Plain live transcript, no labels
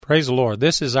Praise the Lord.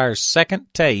 This is our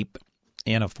second tape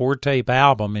in a 4-tape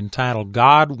album entitled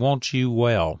God Wants You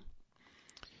Well.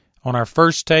 On our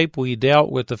first tape, we dealt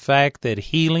with the fact that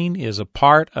healing is a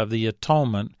part of the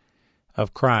atonement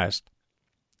of Christ.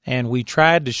 And we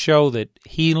tried to show that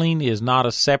healing is not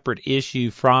a separate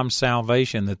issue from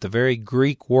salvation, that the very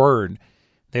Greek word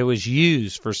that was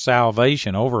used for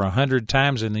salvation over 100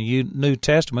 times in the New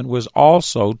Testament was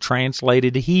also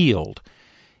translated healed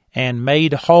and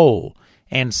made whole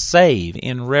and save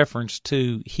in reference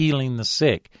to healing the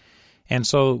sick. And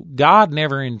so God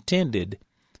never intended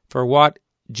for what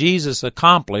Jesus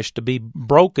accomplished to be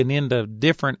broken into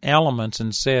different elements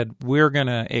and said, we're going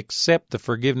to accept the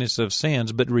forgiveness of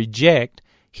sins, but reject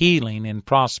healing and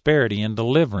prosperity and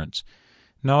deliverance.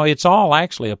 No, it's all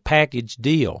actually a package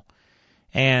deal.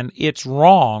 And it's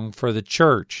wrong for the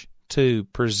church to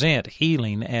present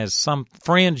healing as some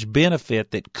fringe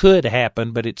benefit that could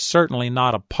happen, but it's certainly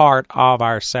not a part of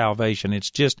our salvation. It's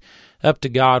just up to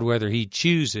God whether He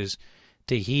chooses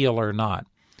to heal or not.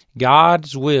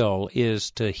 God's will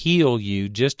is to heal you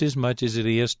just as much as it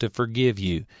is to forgive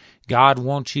you. God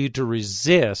wants you to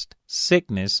resist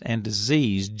sickness and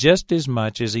disease just as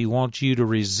much as He wants you to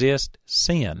resist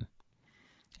sin.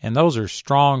 And those are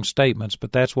strong statements,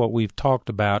 but that's what we've talked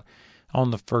about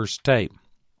on the first tape.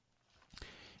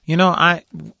 You know,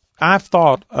 I've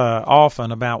thought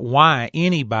often about why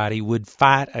anybody would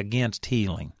fight against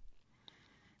healing.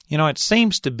 You know, it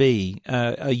seems to be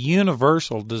a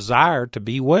universal desire to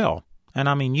be well. And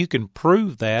I mean, you can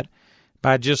prove that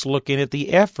by just looking at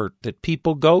the effort that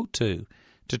people go to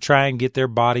try and get their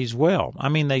bodies well. I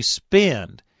mean, they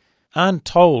spend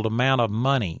untold amount of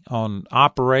money on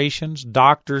operations,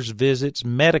 doctor's visits,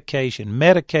 medication.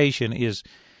 Medication is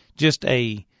just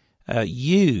a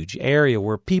huge area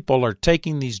where people are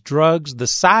taking these drugs, the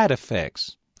side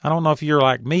effects. I don't know if you're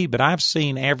like me, but I've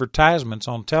seen advertisements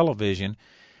on television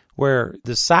where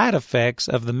the side effects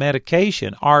of the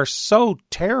medication are so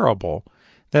terrible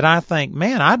that I think,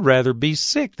 man, I'd rather be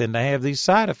sick than to have these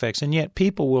side effects. And yet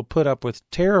people will put up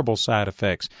with terrible side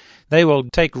effects. They will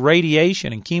take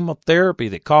radiation and chemotherapy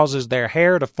that causes their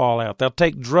hair to fall out. They'll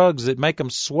take drugs that make them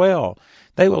swell.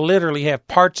 They will literally have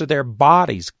parts of their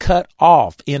bodies cut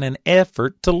off in an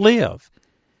effort to live.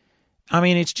 I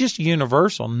mean, it's just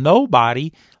universal.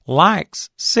 Nobody likes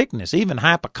sickness. Even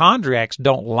hypochondriacs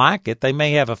don't like it. They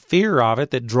may have a fear of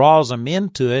it that draws them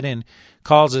into it and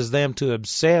causes them to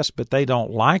obsess, but they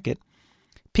don't like it.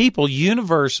 People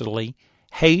universally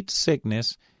hate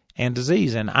sickness and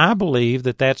disease, and I believe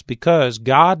that that's because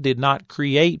God did not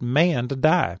create man to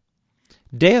die.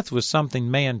 Death was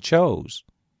something man chose,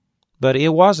 but it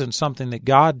wasn't something that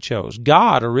God chose.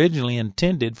 God originally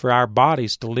intended for our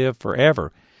bodies to live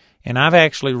forever. And I've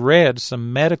actually read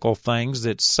some medical things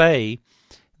that say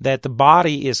that the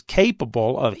body is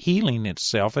capable of healing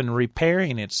itself and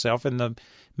repairing itself, and the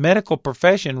medical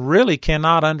profession really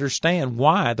cannot understand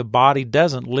why the body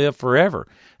doesn't live forever.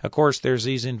 Of course, there's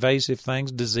these invasive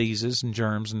things, diseases and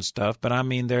germs and stuff, but I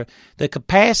mean, the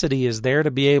capacity is there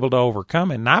to be able to overcome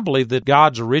it. And I believe that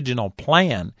God's original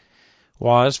plan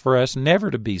was for us never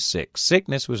to be sick.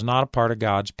 Sickness was not a part of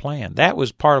God's plan. That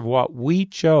was part of what we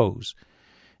chose.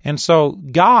 And so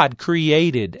God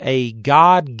created a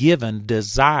God-given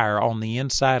desire on the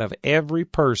inside of every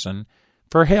person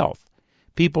for health.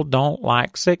 People don't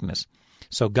like sickness.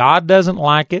 So God doesn't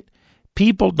like it.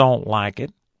 People don't like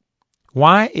it.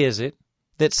 Why is it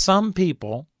that some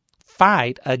people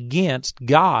fight against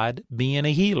God being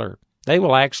a healer? They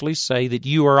will actually say that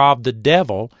you are of the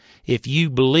devil if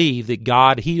you believe that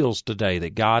God heals today,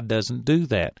 that God doesn't do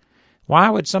that. Why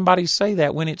would somebody say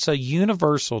that when it's a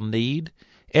universal need?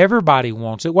 Everybody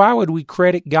wants it. Why would we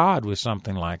credit God with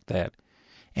something like that?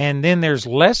 And then there's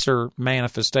lesser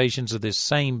manifestations of this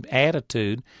same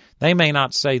attitude. They may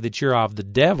not say that you're of the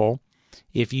devil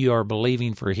if you are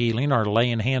believing for healing or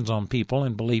laying hands on people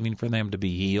and believing for them to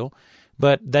be healed,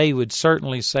 but they would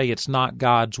certainly say it's not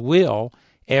God's will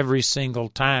every single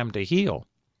time to heal.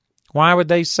 Why would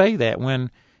they say that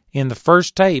when in the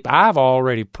first tape I've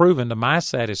already proven to my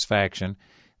satisfaction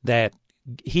that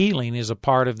healing is a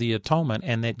part of the atonement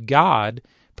and that God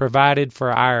provided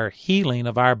for our healing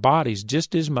of our bodies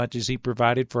just as much as He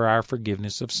provided for our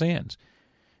forgiveness of sins?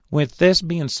 With this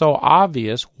being so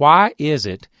obvious, why is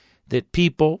it that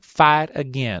people fight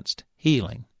against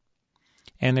healing?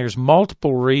 And there's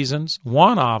multiple reasons.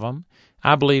 One of them,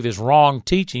 I believe, is wrong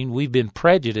teaching. We've been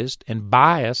prejudiced and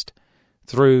biased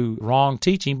through wrong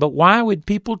teaching. But why would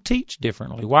people teach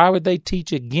differently? Why would they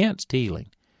teach against healing?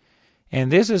 And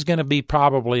this is going to be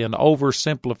probably an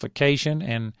oversimplification,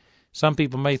 and Some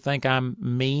people may think I'm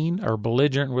mean or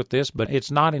belligerent with this, but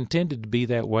it's not intended to be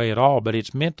that way at all, but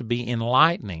it's meant to be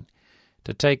enlightening,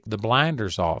 to take the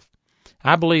blinders off.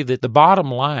 I believe that the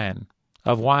bottom line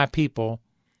of why people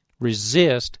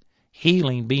resist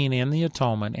healing being in the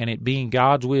atonement and it being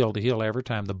God's will to heal every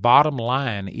time, the bottom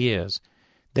line is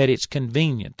that it's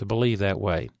convenient to believe that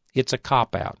way. It's a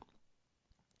cop-out.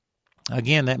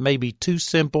 Again, that may be too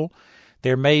simple.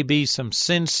 There may be some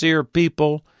sincere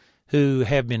people who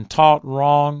have been taught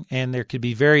wrong, and there could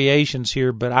be variations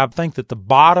here, but I think that the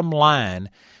bottom line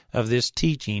of this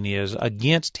teaching is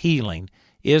against healing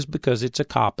is because it's a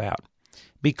cop-out.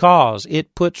 Because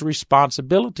it puts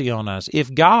responsibility on us.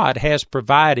 If God has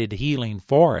provided healing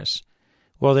for us,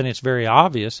 well, then it's very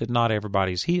obvious that not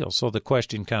everybody's healed. So the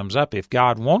question comes up, if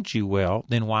God wants you well,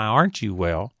 then why aren't you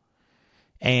well?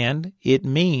 And it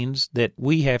means that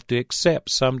we have to accept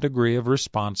some degree of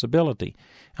responsibility.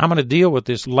 I'm going to deal with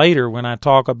this later when I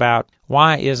talk about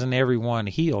why isn't everyone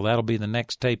healed. That'll be the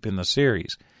next tape in the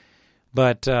series.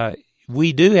 But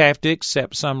we do have to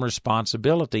accept some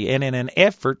responsibility. And in an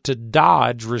effort to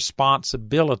dodge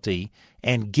responsibility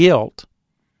and guilt,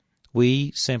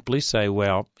 we simply say,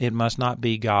 well, it must not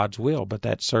be God's will. But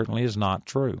that certainly is not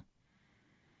true.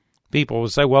 People will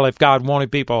say, well, if God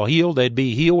wanted people healed, they'd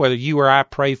be healed whether you or I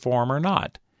pray for them or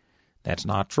not. That's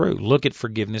not true. Look at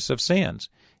forgiveness of sins.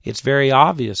 It's very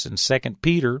obvious in 2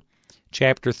 Peter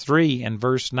chapter 3 and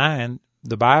verse 9,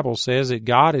 the Bible says that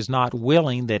God is not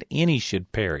willing that any should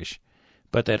perish,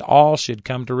 but that all should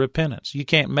come to repentance. You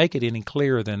can't make it any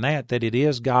clearer than that it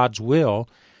is God's will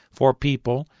for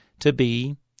people to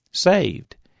be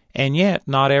saved. And yet,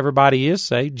 not everybody is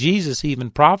saved. Jesus even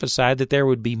prophesied that there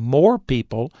would be more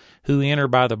people who enter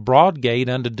by the broad gate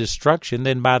unto destruction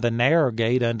than by the narrow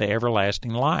gate unto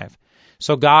everlasting life.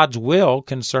 So God's will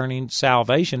concerning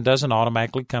salvation doesn't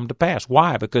automatically come to pass.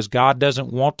 Why? Because God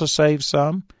doesn't want to save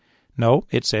some? No,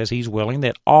 it says He's willing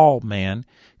that all men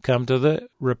come to the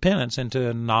repentance and to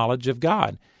the knowledge of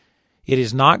God. It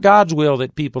is not God's will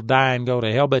that people die and go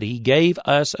to hell, but He gave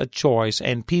us a choice,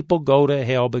 and people go to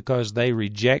hell because they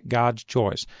reject God's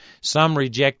choice. Some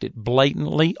reject it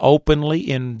blatantly, openly,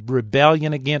 in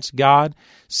rebellion against God.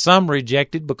 Some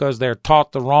reject it because they're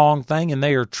taught the wrong thing and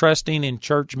they are trusting in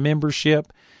church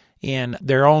membership, in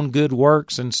their own good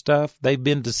works and stuff. They've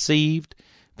been deceived.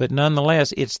 But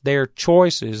nonetheless, it's their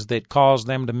choices that cause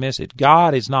them to miss it.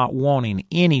 God is not wanting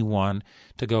anyone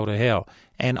to go to hell.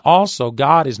 And also,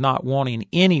 God is not wanting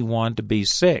anyone to be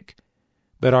sick.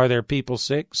 But are there people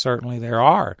sick? Certainly there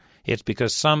are. It's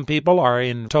because some people are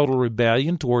in total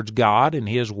rebellion towards God and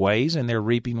His ways, and they're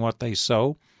reaping what they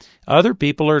sow. Other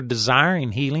people are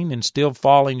desiring healing and still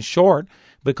falling short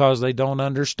because they don't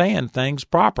understand things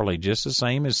properly, just the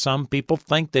same as some people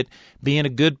think that being a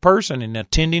good person and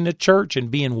attending a church and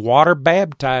being water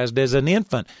baptized as an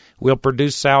infant will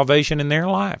produce salvation in their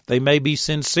life. They may be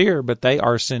sincere, but they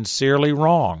are sincerely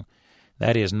wrong.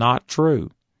 That is not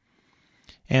true.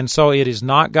 And so it is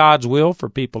not God's will for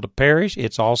people to perish.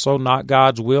 It's also not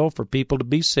God's will for people to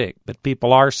be sick. But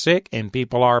people are sick and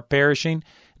people are perishing,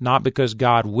 not because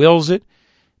God wills it,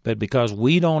 but because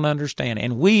we don't understand.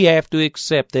 And we have to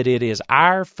accept that it is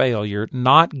our failure,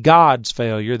 not God's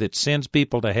failure, that sends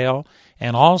people to hell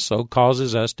and also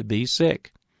causes us to be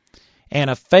sick.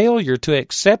 And a failure to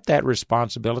accept that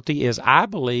responsibility is, I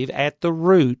believe, at the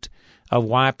root of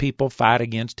why people fight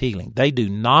against healing. They do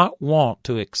not want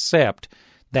to accept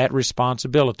that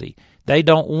responsibility. They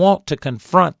don't want to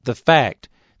confront the fact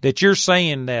that you're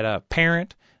saying that a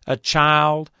parent, a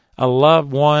child, a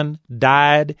loved one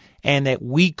died and that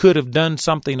we could have done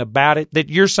something about it, that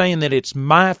you're saying that it's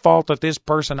my fault that this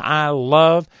person I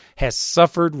love has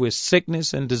suffered with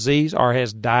sickness and disease or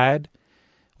has died.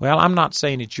 Well, I'm not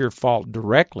saying it's your fault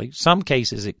directly. Some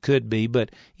cases it could be,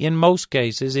 but in most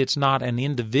cases it's not an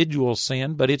individual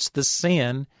sin, but it's the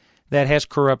sin that has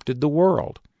corrupted the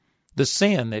world. The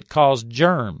sin that caused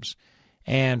germs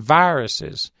and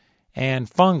viruses and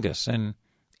fungus and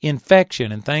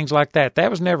infection and things like that. That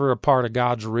was never a part of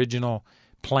God's original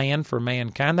plan for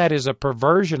mankind. That is a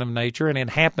perversion of nature, and it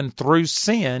happened through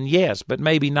sin, yes, but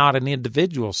maybe not an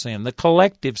individual sin, the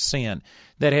collective sin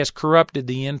that has corrupted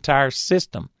the entire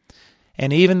system.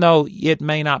 And even though it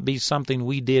may not be something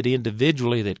we did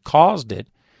individually that caused it,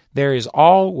 there is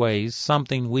always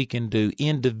something we can do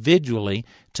individually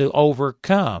to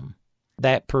overcome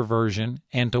that perversion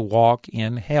and to walk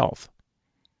in health.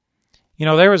 You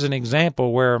know, there was an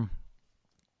example where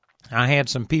I had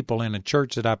some people in a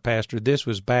church that I pastored. This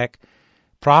was back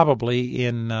probably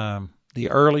in the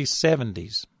early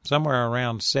 70s, somewhere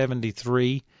around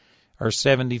 73 or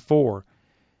 74.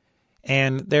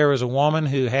 And there was a woman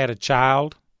who had a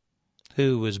child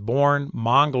who was born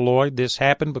mongoloid. This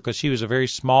happened because she was a very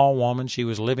small woman. She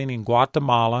was living in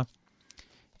Guatemala,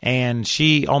 and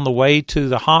she, on the way to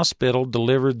the hospital,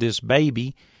 delivered this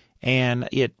baby, and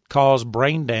it caused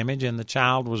brain damage, and the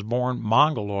child was born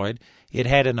mongoloid. It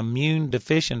had an immune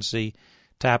deficiency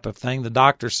type of thing. The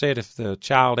doctor said if the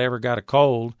child ever got a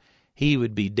cold, he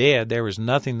would be dead. There was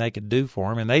nothing they could do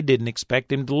for him, and they didn't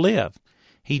expect him to live.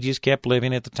 He just kept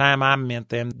living. At the time I met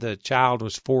them, the child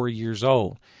was 4 years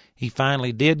old. He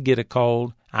finally did get a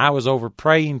cold. I was over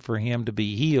praying for him to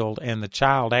be healed, and the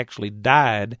child actually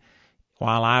died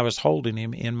while I was holding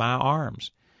him in my arms.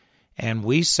 And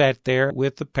we sat there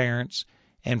with the parents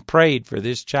and prayed for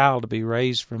this child to be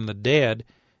raised from the dead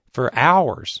for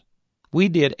hours. We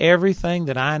did everything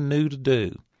that I knew to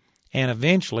do. And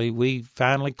eventually we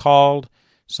finally called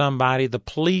somebody. The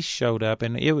police showed up,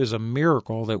 and it was a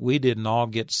miracle that we didn't all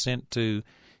get sent to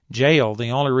jail.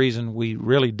 The only reason we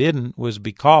really didn't was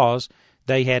because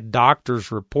they had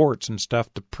doctors' reports and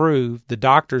stuff to prove. The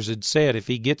doctors had said if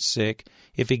he gets sick,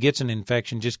 if he gets an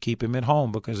infection, just keep him at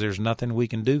home because there's nothing we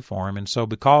can do for him. And so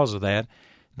because of that,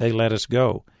 they let us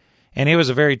go. And it was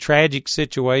a very tragic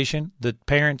situation. The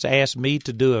parents asked me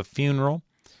to do a funeral,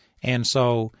 and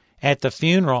so at the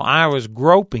funeral I was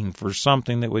groping for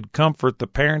something that would comfort the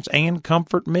parents and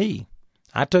comfort me.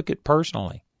 I took it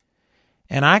personally.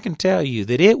 And I can tell you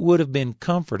that it would have been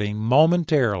comforting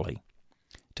momentarily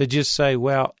to just say,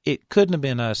 well, it couldn't have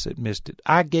been us that missed it.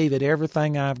 I gave it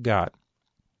everything I've got.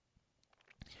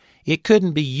 It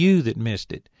couldn't be you that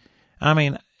missed it. I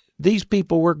mean, these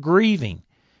people were grieving,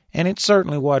 and it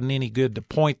certainly wasn't any good to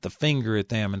point the finger at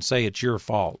them and say it's your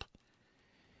fault.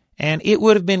 And it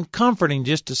would have been comforting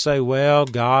just to say, well,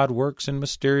 God works in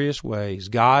mysterious ways.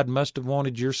 God must have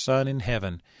wanted your son in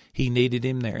heaven. He needed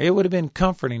him there. It would have been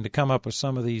comforting to come up with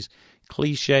some of these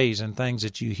cliches and things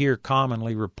that you hear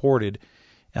commonly reported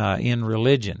in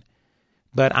religion.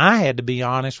 But I had to be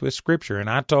honest with Scripture, and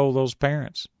I told those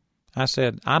parents, I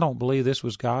said, I don't believe this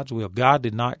was God's will. God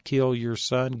did not kill your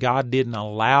son. God didn't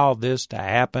allow this to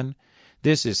happen.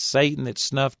 This is Satan that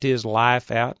snuffed his life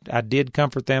out. I did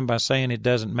comfort them by saying it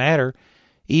doesn't matter.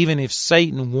 Even if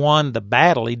Satan won the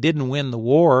battle, he didn't win the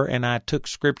war. And I took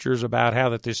scriptures about how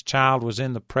that this child was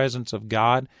in the presence of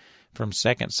God from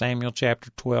 2 Samuel chapter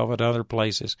 12 and other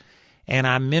places. And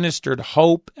I ministered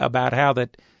hope about how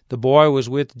that the boy was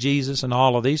with Jesus and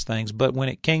all of these things. But when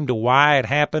it came to why it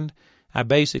happened, I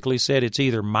basically said it's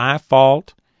either my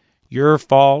fault, your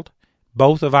fault,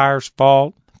 both of ours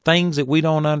fault, things that we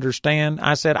don't understand.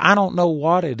 I said, I don't know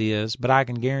what it is, but I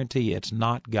can guarantee you it's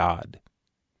not God.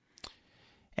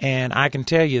 And I can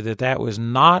tell you that that was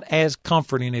not as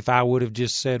comforting if I would have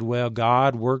just said, well,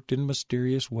 God worked in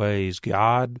mysterious ways.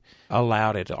 God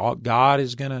allowed it. God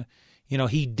is going to,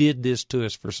 he did this to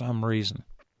us for some reason.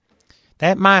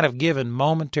 That might have given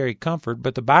momentary comfort,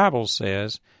 but the Bible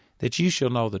says that you shall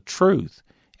know the truth,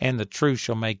 and the truth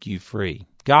shall make you free.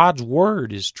 God's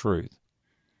word is truth.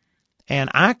 And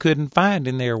I couldn't find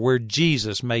in there where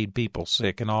Jesus made people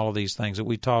sick and all of these things that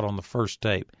we taught on the first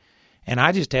tape. And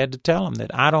I just had to tell them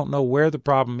that I don't know where the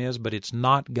problem is, but it's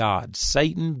not God.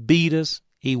 Satan beat us.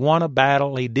 He won a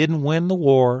battle. He didn't win the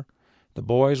war. The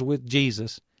boy's with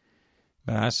Jesus.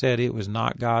 But I said it was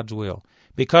not God's will.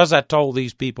 Because I told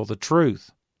these people the truth.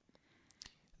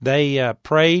 They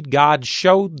prayed. God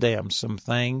showed them some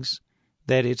things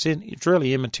that it's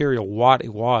really immaterial what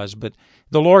it was, but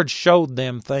the Lord showed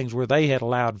them things where they had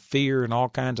allowed fear and all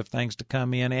kinds of things to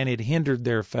come in, and it hindered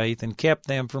their faith and kept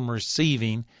them from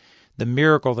receiving the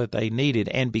miracle that they needed.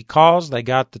 And because they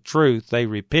got the truth, they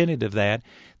repented of that,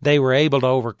 they were able to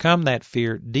overcome that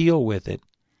fear, deal with it.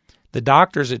 The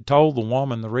doctors had told the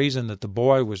woman the reason that the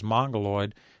boy was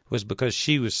mongoloid was because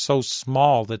she was so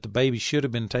small that the baby should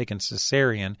have been taken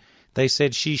cesarean. They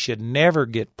said she should never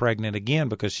get pregnant again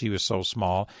because she was so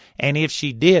small. And if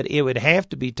she did, it would have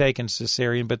to be taken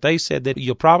cesarean. But they said that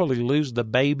you'll probably lose the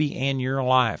baby and your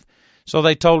life. So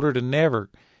they told her to never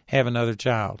have another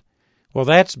child. Well,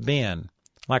 that's been,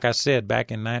 like I said, back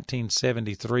in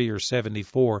 1973 or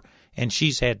 74. And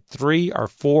she's had 3 or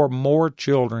 4 more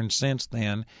children since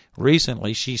then.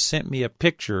 Recently, she sent me a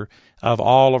picture of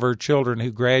all of her children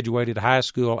who graduated high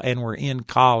school and were in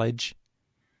college.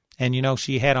 And,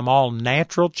 she had them all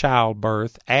natural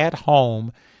childbirth at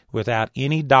home without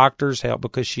any doctor's help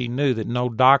because she knew that no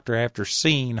doctor, after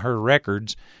seeing her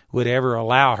records, would ever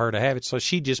allow her to have it. So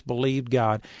she just believed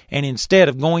God. And instead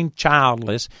of going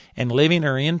childless and living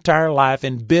her entire life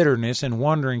in bitterness and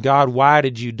wondering, God, why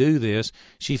did you do this?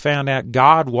 She found out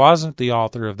God wasn't the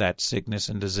author of that sickness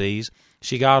and disease.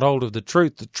 She got hold of the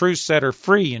truth. The truth set her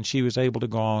free, and she was able to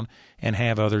go on and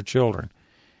have other children.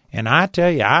 And I tell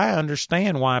you, I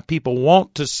understand why people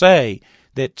want to say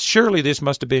that surely this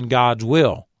must have been God's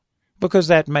will, because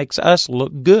that makes us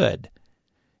look good.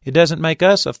 It doesn't make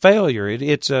us a failure.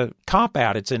 It's a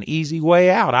cop-out. It's an easy way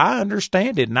out. I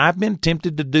understand it, and I've been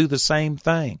tempted to do the same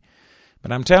thing.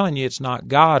 But I'm telling you, it's not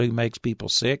God who makes people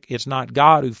sick. It's not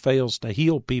God who fails to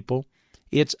heal people.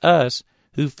 It's us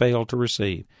who fail to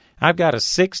receive. I've got a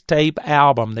 6-tape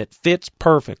album that fits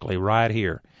perfectly right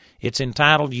here. It's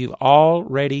entitled You've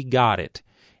Already Got It.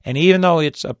 And even though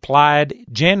it's applied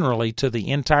generally to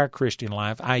the entire Christian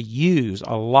life, I use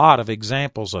a lot of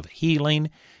examples of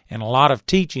healing and a lot of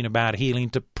teaching about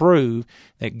healing to prove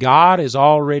that God is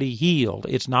already healed.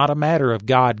 It's not a matter of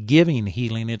God giving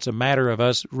healing. It's a matter of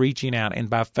us reaching out and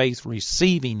by faith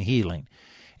receiving healing.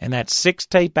 And that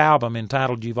 6-tape album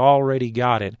entitled You've Already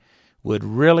Got It would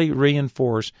really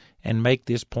reinforce and make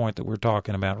this point that we're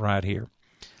talking about right here.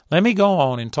 Let me go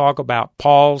on and talk about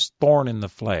Paul's thorn in the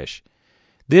flesh.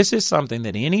 This is something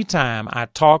that any time I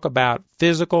talk about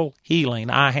physical healing,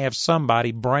 I have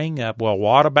somebody bring up, well,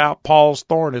 what about Paul's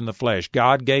thorn in the flesh?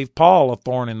 God gave Paul a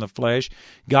thorn in the flesh.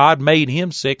 God made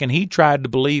him sick, and he tried to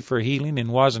believe for healing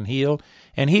and wasn't healed,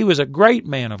 and he was a great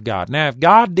man of God. Now, if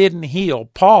God didn't heal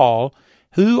Paul,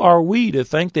 who are we to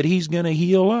think that he's going to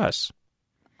heal us?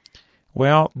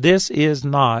 Well, this is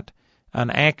not an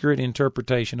accurate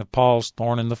interpretation of Paul's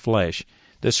thorn in the flesh.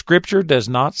 The Scripture does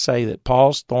not say that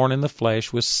Paul's thorn in the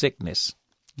flesh was sickness.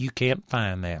 You can't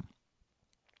find that.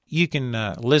 You can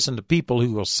listen to people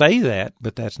who will say that,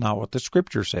 but that's not what the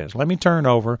Scripture says. Let me turn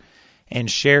over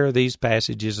and share these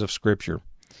passages of Scripture.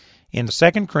 In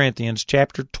 2 Corinthians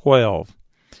chapter 12,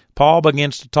 Paul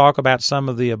begins to talk about some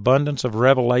of the abundance of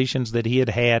revelations that he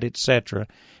had, etc.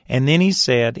 And then he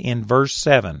said in verse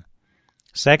 7,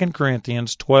 2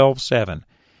 Corinthians 12:7,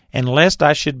 and lest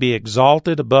I should be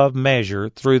exalted above measure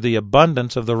through the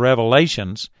abundance of the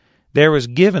revelations, there was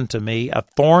given to me a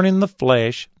thorn in the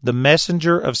flesh, the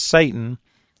messenger of Satan,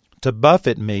 to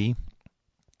buffet me,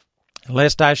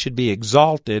 lest I should be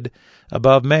exalted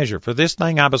above measure. For this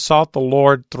thing I besought the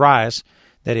Lord thrice,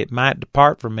 that it might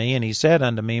depart from me. And he said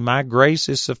unto me, My grace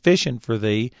is sufficient for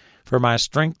thee, for my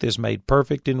strength is made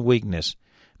perfect in weakness.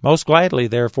 Most gladly,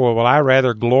 therefore, will I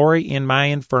rather glory in my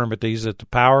infirmities, that the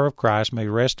power of Christ may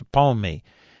rest upon me.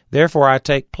 Therefore I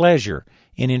take pleasure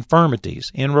in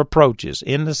infirmities, in reproaches,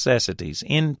 in necessities,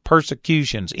 in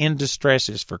persecutions, in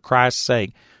distresses, for Christ's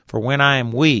sake. For when I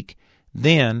am weak,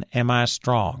 then am I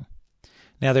strong.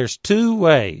 Now there's 2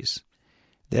 ways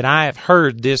that I have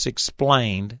heard this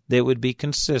explained that would be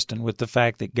consistent with the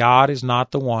fact that God is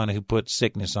not the one who puts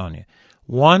sickness on you.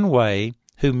 One way,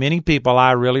 who many people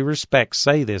I really respect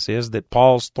say this, is that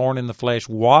Paul's thorn in the flesh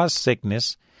was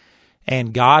sickness,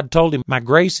 and God told him, my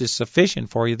grace is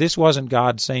sufficient for you. This wasn't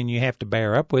God saying you have to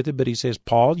bear up with it, but he says,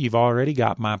 Paul, you've already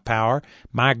got my power,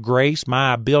 my grace,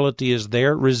 my ability is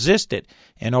there. Resist it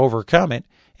and overcome it.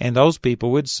 And those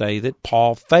people would say that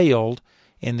Paul failed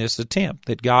in this attempt,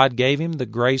 that God gave him the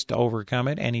grace to overcome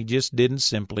it, and he just didn't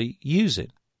simply use it.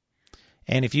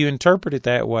 And if you interpret it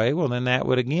that way, well, then that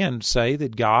would again say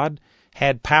that God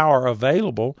had power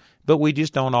available, but we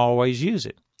just don't always use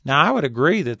it. Now, I would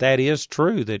agree that that is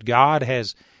true, that God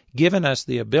has given us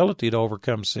the ability to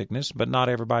overcome sickness, but not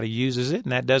everybody uses it,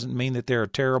 and that doesn't mean that they're a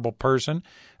terrible person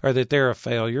or that they're a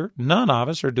failure. None of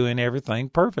us are doing everything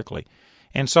perfectly.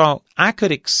 And so I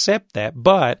could accept that,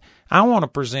 but I want to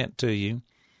present to you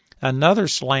another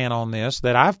slant on this,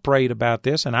 that I've prayed about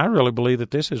this, and I really believe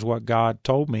that this is what God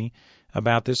told me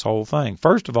about this whole thing.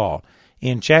 First of all,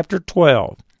 in chapter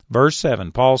 12, verse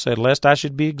 7, Paul said, Lest I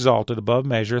should be exalted above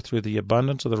measure through the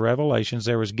abundance of the revelations,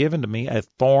 there was given to me a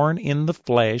thorn in the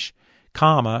flesh,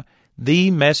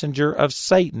 the messenger of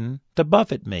Satan to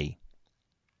buffet me.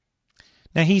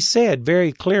 Now, he said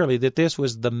very clearly that this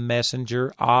was the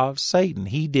messenger of Satan.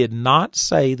 He did not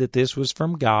say that this was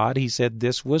from God. He said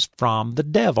this was from the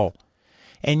devil.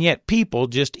 And yet people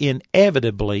just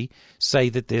inevitably say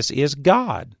that this is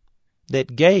God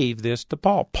that gave this to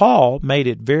Paul. Paul made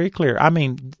it very clear. I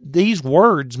mean, these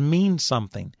words mean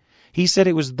something. He said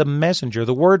it was the messenger.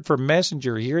 The word for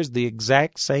messenger here is the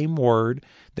exact same word,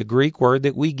 the Greek word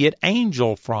that we get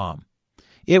angel from.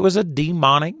 It was a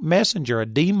demonic messenger, a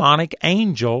demonic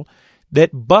angel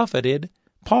that buffeted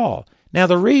Paul. Now,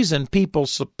 the reason people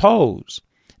suppose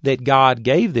that God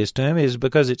gave this to him is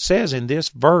because it says in this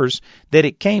verse that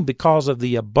it came because of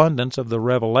the abundance of the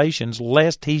revelations,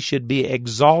 lest he should be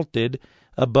exalted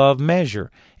above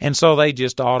measure. And so they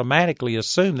just automatically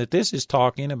assume that this is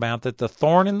talking about that the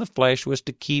thorn in the flesh was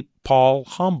to keep Paul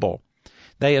humble.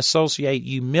 They associate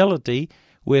humility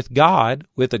with God,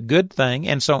 with a good thing,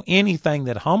 and so anything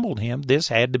that humbled him, this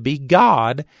had to be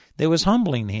God that was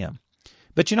humbling him.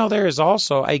 But there is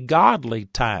also a godly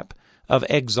type of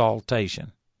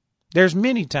exaltation. There's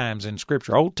many times in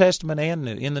Scripture, Old Testament and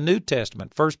New. In the New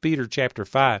Testament, 1 Peter chapter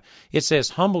 5, it says,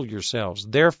 "Humble yourselves,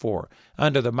 therefore,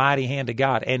 under the mighty hand of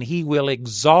God, and he will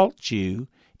exalt you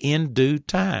in due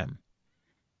time."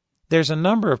 There's a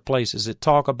number of places that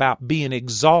talk about being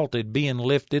exalted, being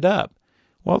lifted up.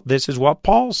 Well, this is what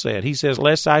Paul said. He says,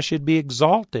 "Lest I should be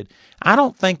exalted." I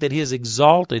don't think that his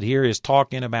exalted here is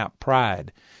talking about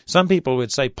pride. Some people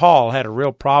would say Paul had a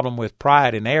real problem with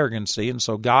pride and arrogancy, and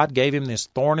so God gave him this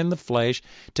thorn in the flesh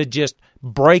to just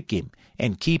break him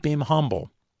and keep him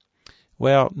humble.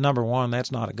 Well, number one,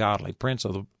 that's not a godly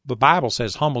principle. The Bible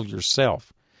says humble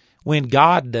yourself. When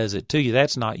God does it to you,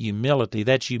 that's not humility,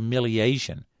 that's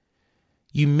humiliation.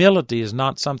 Humility is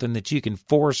not something that you can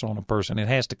force on a person. It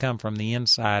has to come from the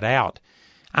inside out.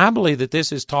 I believe that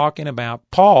this is talking about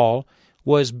Paul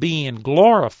was being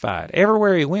glorified.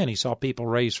 Everywhere he went, he saw people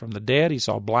raised from the dead. He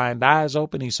saw blind eyes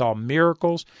open. He saw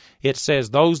miracles. It says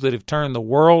those that have turned the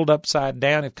world upside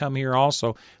down have come here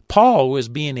also. Paul was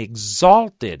being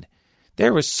exalted.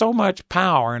 There was so much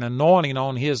power and anointing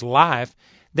on his life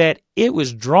that it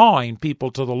was drawing people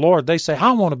to the Lord. They say,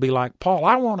 "I want to be like Paul.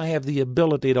 I want to have the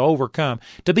ability to overcome,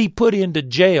 to be put into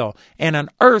jail, and an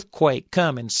earthquake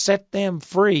come and set them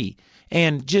free."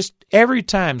 And just every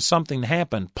time something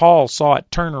happened, Paul saw it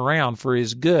turn around for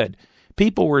his good.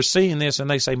 People were seeing this and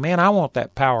they say, "Man, I want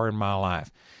that power in my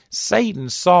life." Satan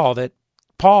saw that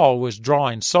Paul was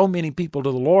drawing so many people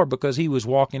to the Lord because he was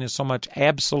walking in so much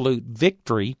absolute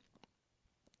victory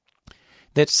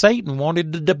that Satan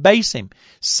wanted to debase him.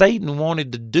 Satan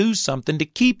wanted to do something to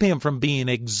keep him from being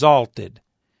exalted.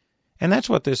 And that's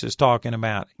what this is talking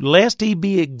about. Lest he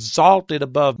be exalted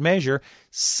above measure,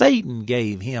 Satan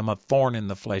gave him a thorn in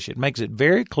the flesh. It makes it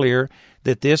very clear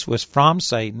that this was from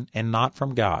Satan and not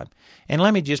from God. And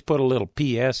let me just put a little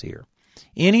P.S. here.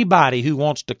 Anybody who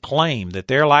wants to claim that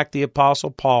they're like the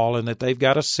Apostle Paul and that they've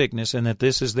got a sickness and that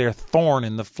this is their thorn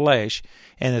in the flesh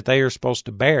and that they are supposed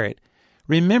to bear it,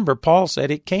 remember Paul said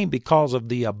it came because of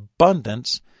the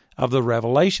abundance of the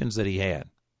revelations that he had.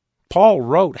 Paul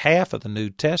wrote half of the New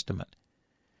Testament.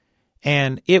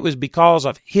 And it was because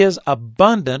of his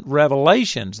abundant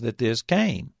revelations that this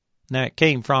came. Now, it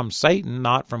came from Satan,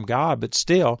 not from God, but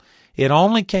still, it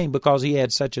only came because he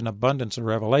had such an abundance of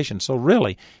revelation. So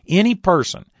really, any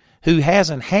person who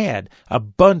hasn't had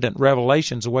abundant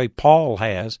revelations the way Paul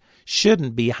has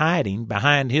shouldn't be hiding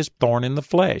behind his thorn in the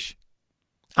flesh.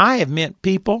 I have met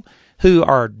people who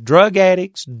are drug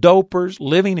addicts, dopers,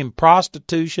 living in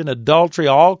prostitution, adultery,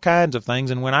 all kinds of things.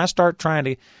 And when I start trying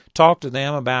to talk to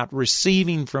them about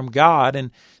receiving from God and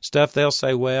stuff, they'll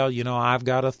say, "Well, I've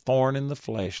got a thorn in the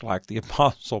flesh," like the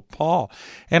Apostle Paul.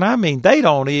 And I mean, they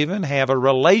don't even have a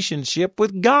relationship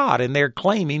with God, and they're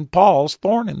claiming Paul's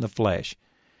thorn in the flesh.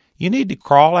 You need to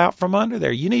crawl out from under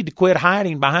there. You need to quit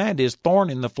hiding behind his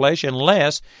thorn in the flesh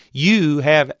unless you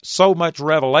have so much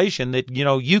revelation that,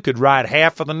 you could write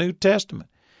half of the New Testament.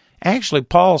 Actually,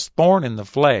 Paul's thorn in the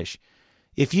flesh,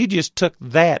 if you just took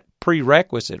that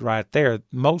prerequisite right there,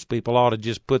 most people ought to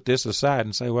just put this aside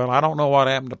and say, "Well, I don't know what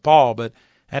happened to Paul, but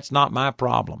that's not my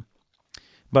problem."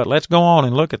 But let's go on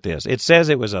and look at this. It says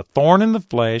it was a thorn in the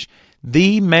flesh,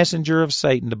 the messenger of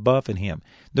Satan to buffet him.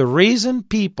 The reason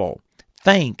people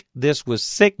think this was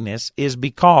sickness is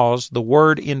because the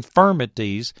word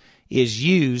infirmities is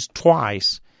used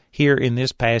twice here in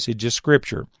this passage of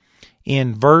Scripture.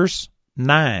 In verse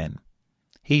 9,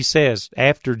 he says,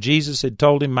 after Jesus had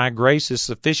told him, "My grace is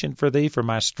sufficient for thee, for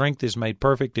my strength is made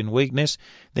perfect in weakness,"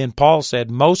 then Paul said,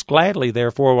 "Most gladly,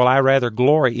 therefore, will I rather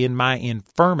glory in my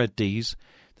infirmities,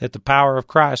 that the power of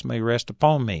Christ may rest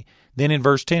upon me." Then in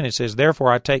verse 10 it says,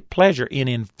 "Therefore I take pleasure in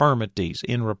infirmities,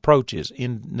 in reproaches,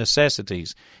 in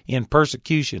necessities, in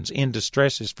persecutions, in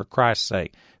distresses for Christ's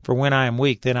sake. For when I am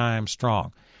weak, then I am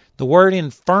strong." The word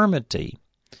infirmity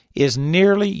is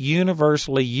nearly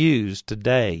universally used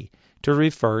today to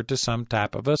refer to some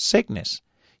type of a sickness.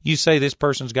 You say this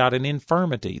person's got an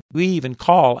infirmity. We even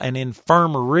call an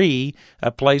infirmary a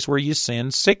place where you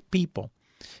send sick people.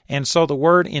 And so the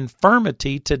word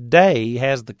infirmity today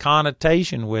has the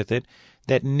connotation with it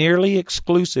that nearly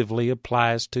exclusively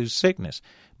applies to sickness.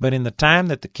 But in the time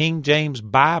that the King James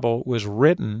Bible was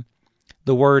written,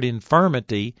 the word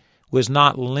infirmity was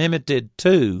not limited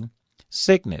to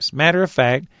sickness. Matter of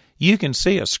fact, you can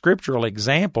see a scriptural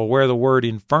example where the word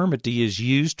infirmity is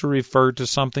used to refer to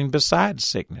something besides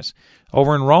sickness.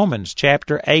 Over in Romans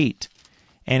chapter 8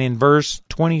 and in verse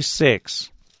 26,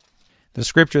 The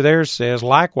scripture there says,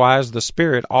 likewise the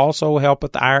Spirit also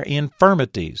helpeth our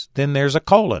infirmities. Then there's a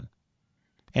colon.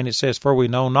 And it says, for we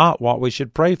know not what we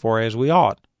should pray for as we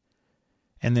ought.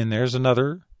 And then there's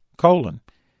another colon.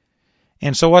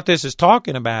 And so what this is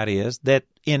talking about is that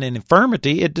in an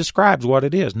infirmity, it describes what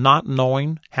it is, not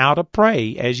knowing how to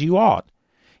pray as you ought.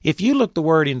 If you look the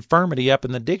word infirmity up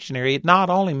in the dictionary, it not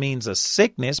only means a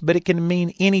sickness, but it can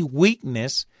mean any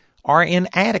weakness or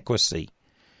inadequacy.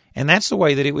 And that's the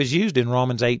way that it was used in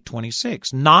Romans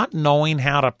 8:26. Not knowing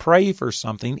how to pray for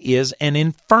something is an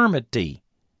infirmity.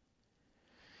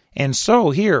 And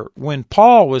so here, when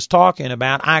Paul was talking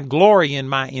about, I glory in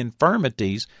my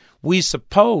infirmities, we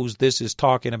suppose this is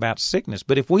talking about sickness.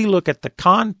 But if we look at the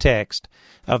context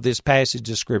of this passage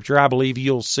of Scripture, I believe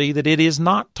you'll see that it is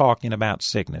not talking about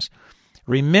sickness.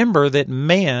 Remember that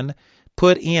men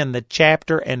put in the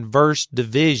chapter and verse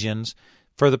divisions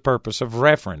for the purpose of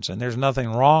reference, and there's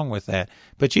nothing wrong with that.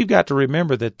 But you've got to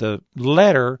remember that the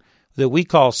letter that we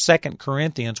call 2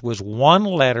 Corinthians was one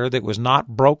letter that was not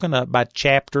broken up by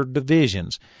chapter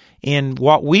divisions. In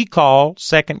what we call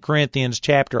 2 Corinthians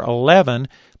chapter 11,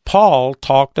 Paul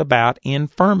talked about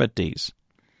infirmities.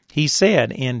 He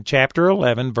said in chapter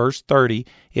 11, verse 30,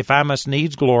 if I must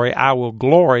needs glory, I will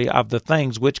glory of the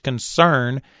things which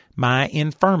concern my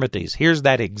infirmities. Here's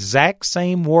that exact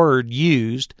same word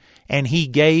used, and he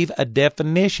gave a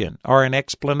definition or an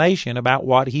explanation about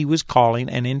what he was calling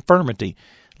an infirmity.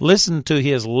 Listen to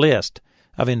his list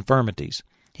of infirmities.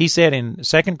 He said in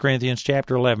 2 Corinthians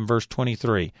chapter 11, verse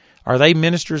 23, are they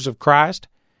ministers of Christ?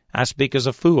 I speak as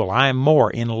a fool. I am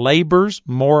more. In labors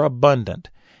more abundant.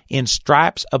 In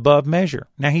stripes above measure.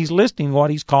 Now he's listing what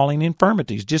he's calling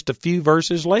infirmities. Just a few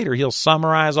verses later, he'll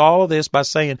summarize all of this by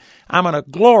saying, I'm going to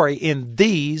glory in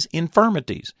these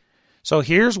infirmities. So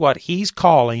here's what he's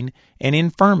calling an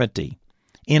infirmity.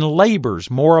 In labors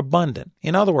more abundant.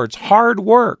 In other words, hard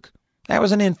work. That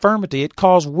was an infirmity. It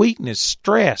caused weakness,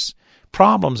 stress,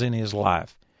 problems in his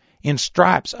life. In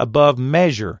stripes above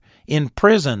measure. In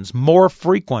prisons more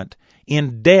frequent.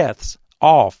 In deaths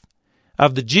oft.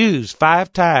 Of the Jews,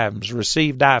 5 times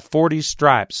received I 40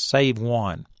 stripes, save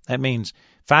one. That means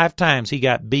 5 times he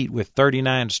got beat with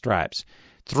 39 stripes.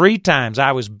 3 times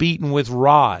I was beaten with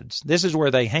rods. This is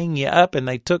where they hang you up, and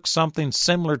they took something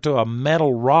similar to a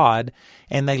metal rod,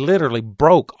 and they literally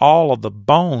broke all of the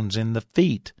bones in the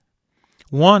feet.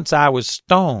 Once I was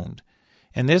stoned,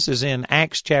 and this is in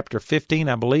Acts chapter 15,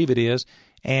 I believe it is,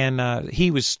 and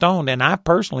he was stoned, and I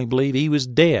personally believe he was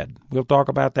dead. We'll talk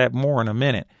about that more in a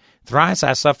minute. Thrice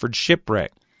I suffered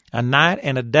shipwreck. A night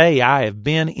and a day I have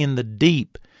been in the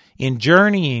deep, in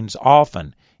journeyings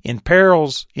often, in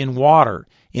perils in water,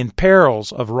 in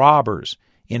perils of robbers,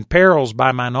 in perils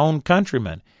by mine own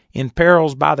countrymen, in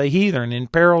perils by the heathen, in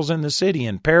perils in the city,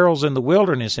 in perils in the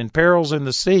wilderness, in perils in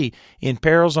the sea, in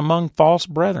perils among false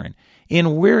brethren,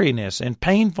 in weariness and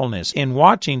painfulness, in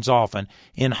watchings often,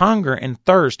 in hunger and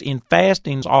thirst, in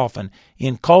fastings often,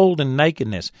 in cold and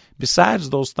nakedness, besides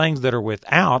those things that are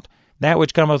without, that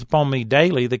which cometh upon me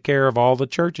daily, the care of all the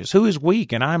churches. Who is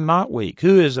weak, and I am not weak?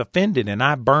 Who is offended, and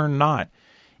I burn not?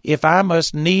 If I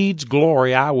must needs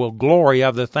glory, I will glory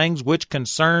of the things which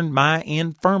concern my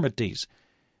infirmities.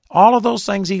 All of those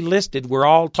things he listed were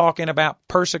all talking about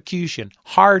persecution,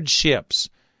 hardships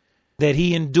that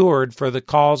he endured for the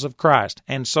cause of Christ.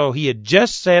 And so he had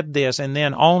just said this, and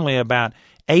then only about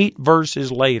 8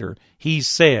 verses later, he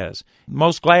says,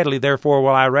 most gladly, therefore, will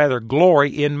I rather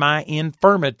glory in my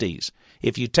infirmities.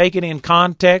 If you take it in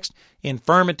context,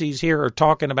 infirmities here are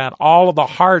talking about all of the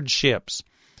hardships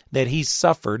that he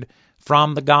suffered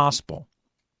from the gospel.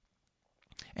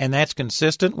 And that's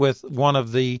consistent with one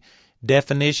of the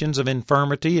definitions of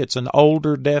infirmity. It's an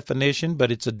older definition,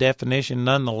 but it's a definition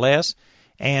nonetheless.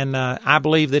 And I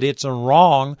believe that it's a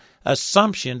wrong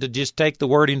assumption to just take the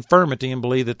word infirmity and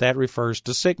believe that that refers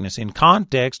to sickness. In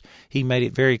context, he made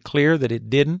it very clear that it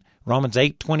didn't. Romans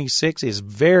 8:26 is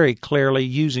very clearly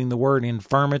using the word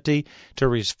infirmity to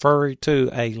refer to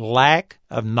a lack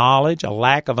of knowledge, a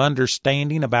lack of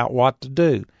understanding about what to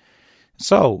do.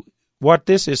 So what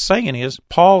this is saying is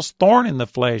Paul's thorn in the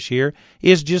flesh here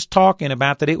is just talking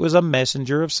about that it was a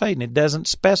messenger of Satan. It doesn't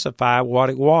specify what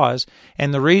it was.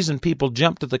 And the reason people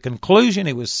jump to the conclusion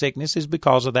it was sickness is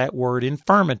because of that word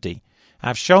infirmity.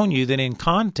 I've shown you that in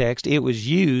context it was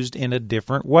used in a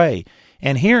different way.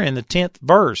 And here in the 10th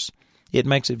verse, it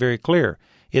makes it very clear.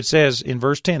 It says in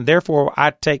verse 10, therefore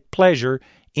I take pleasure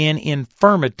in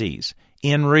infirmities,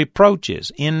 in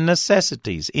reproaches, in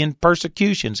necessities, in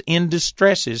persecutions, in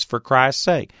distresses for Christ's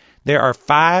sake. There are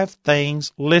 5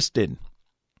 things listed.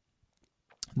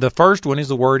 The first one is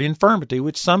the word infirmity,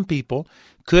 which some people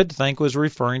could think was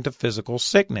referring to physical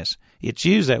sickness. It's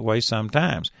used that way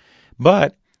sometimes.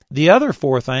 But the other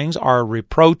four things are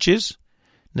reproaches,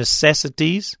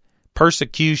 necessities,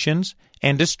 persecutions,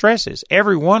 and distresses.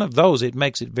 Every one of those, it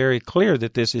makes it very clear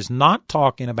that this is not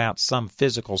talking about some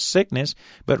physical sickness,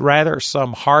 but rather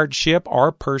some hardship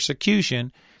or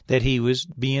persecution that he was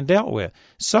being dealt with.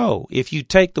 So, if you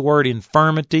take the word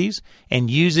infirmities and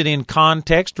use it in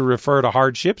context to refer to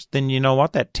hardships, then you know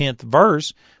what? That 10th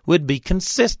verse would be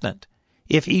consistent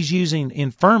if he's using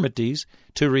infirmities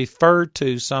to refer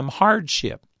to some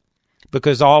hardship,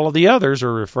 because all of the others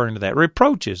are referring to that.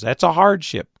 Reproaches, that's a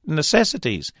hardship.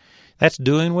 Necessities, that's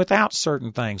doing without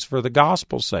certain things for the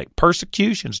gospel's sake.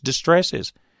 Persecutions,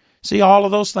 distresses. See, all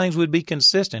of those things would be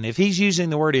consistent. If he's using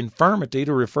the word infirmity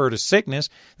to refer to sickness,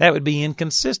 that would be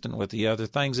inconsistent with the other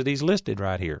things that he's listed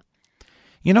right here.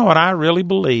 You know what? I really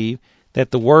believe that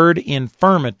the word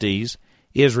infirmities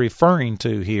is referring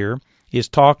to here is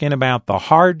talking about the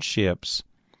hardships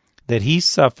that he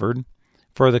suffered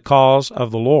for the cause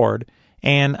of the Lord.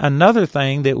 And another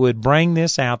thing that would bring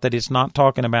this out, that it's not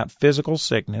talking about physical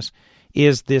sickness,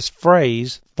 is this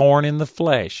phrase, thorn in the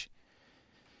flesh.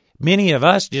 Many of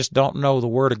us just don't know the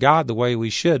Word of God the way we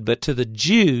should, but to the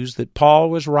Jews that Paul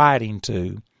was writing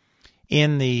to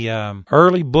in the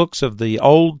early books of the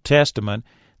Old Testament,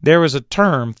 there was a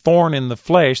term, thorn in the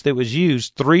flesh, that was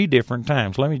used 3 different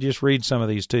times. Let me just read some of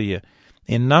these to you.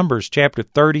 In Numbers chapter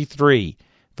 33,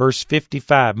 verse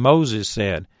 55, Moses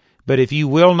said, "But if you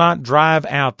will not drive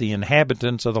out the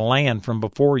inhabitants of the land from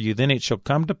before you, then it shall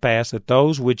come to pass that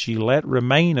those which ye let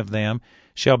remain of them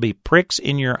shall be pricks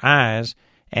in your eyes,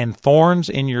 and thorns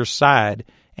in your side,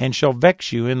 and shall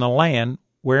vex you in the land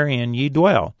wherein ye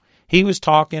dwell." He was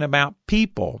talking about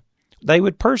people. They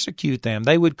would persecute them.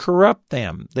 They would corrupt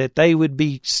them, that they would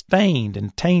be stained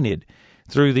and tainted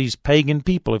through these pagan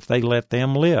people if they let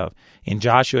them live. In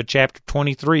Joshua chapter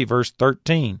 23, verse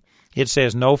 13, it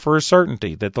says, "Know for a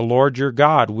certainty that the Lord your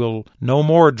God will no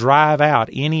more drive out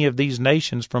any of these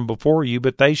nations from before you,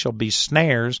 but they shall be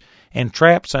snares and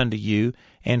traps unto you,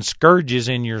 and scourges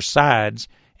in your sides,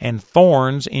 and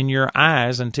thorns in your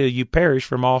eyes, until you perish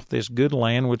from off this good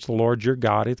land which the Lord your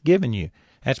God hath given you."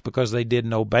 That's because they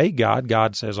didn't obey God.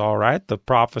 God says, all right, the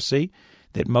prophecy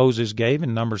that Moses gave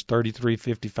in Numbers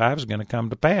 33:55 is going to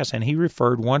come to pass. And he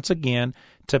referred once again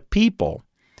to people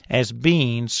as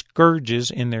being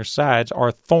scourges in their sides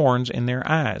or thorns in their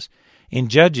eyes. In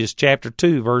Judges chapter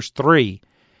 2, verse 3,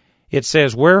 it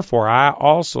says, "Wherefore I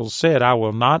also said, I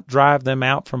will not drive them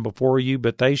out from before you,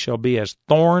 but they shall be as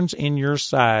thorns in your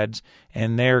sides,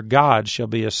 and their God shall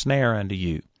be a snare unto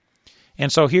you."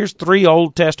 And so here's 3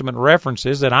 Old Testament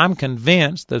references that I'm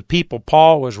convinced the people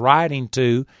Paul was writing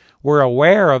to were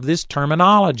aware of this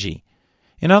terminology.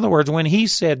 In other words, when he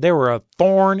said there were a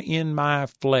thorn in my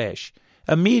flesh,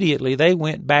 immediately they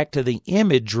went back to the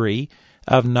imagery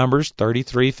of Numbers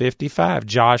 33:55,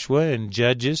 Joshua and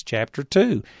Judges chapter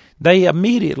 2. They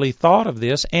immediately thought of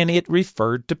this, and it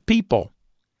referred to people.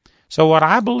 So what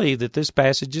I believe that this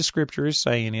passage of Scripture is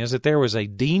saying is that there was a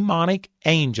demonic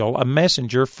angel, a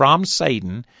messenger from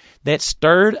Satan, that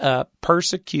stirred up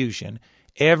persecution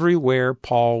everywhere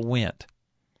Paul went.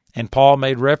 And Paul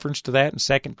made reference to that in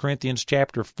 2 Corinthians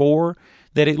chapter 4,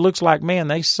 that it looks like, man,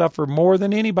 they suffer more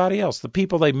than anybody else. The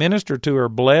people they minister to are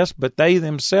blessed, but they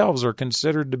themselves are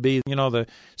considered to be, the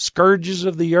scourges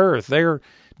of the earth. They're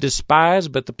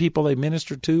despised, but the people they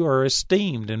minister to are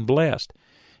esteemed and blessed.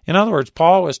 In other words,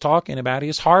 Paul was talking about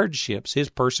his hardships, his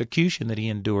persecution that he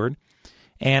endured.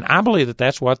 And I believe that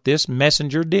that's what this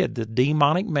messenger did. The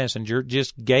demonic messenger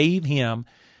just gave him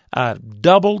a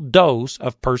double dose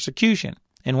of persecution.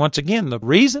 And once again, the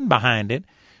reason behind it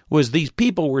was these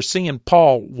people were seeing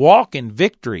Paul walk in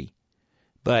victory,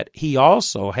 but he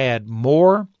also had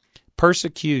more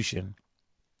persecution.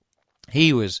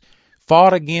 He was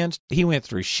fought against. He went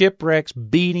through shipwrecks,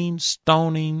 beatings,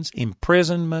 stonings,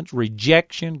 imprisonment,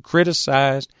 rejection,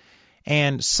 criticized.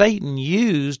 And Satan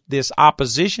used this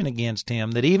opposition against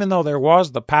him, that even though there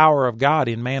was the power of God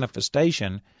in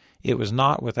manifestation, it was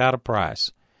not without a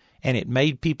price. And it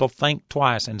made people think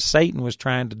twice. And Satan was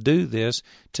trying to do this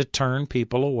to turn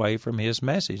people away from his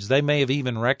message. They may have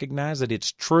even recognized that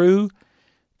it's true,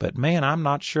 but man, I'm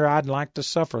not sure I'd like to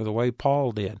suffer the way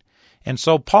Paul did. And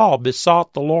so Paul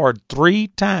besought the Lord 3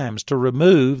 times to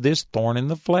remove this thorn in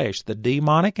the flesh, the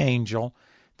demonic angel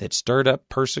that stirred up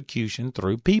persecution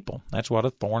through people. That's what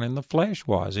a thorn in the flesh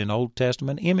was in Old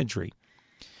Testament imagery.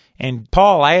 And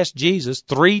Paul asked Jesus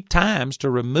 3 times to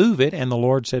remove it, and the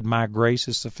Lord said, "My grace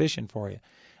is sufficient for you."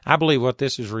 I believe what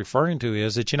this is referring to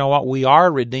is that, we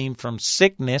are redeemed from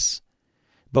sickness,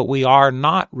 but we are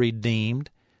not redeemed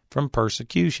from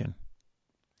persecution.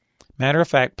 Matter of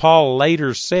fact, Paul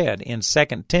later said in 2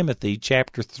 Timothy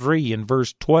chapter 3 and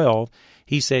verse 12,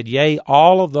 he said, "Yea,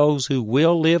 all of those who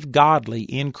will live godly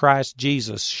in Christ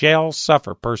Jesus shall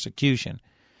suffer persecution."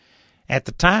 At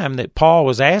the time that Paul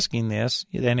was asking this,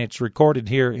 and it's recorded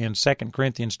here in 2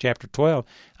 Corinthians chapter 12,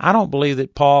 I don't believe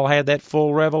that Paul had that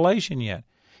full revelation yet.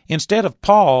 Instead of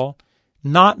Paul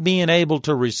not being able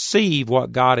to receive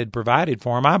what God had provided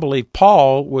for him, I believe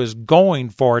Paul was going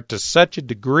for it to such a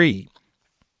degree.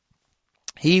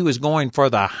 He was going for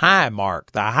the high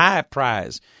mark, the high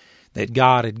prize that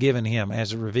God had given him,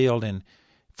 as revealed in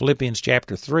Philippians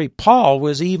chapter 3. Paul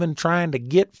was even trying to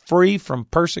get free from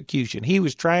persecution. He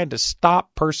was trying to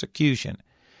stop persecution.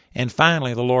 And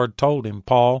finally the Lord told him,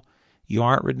 "Paul, you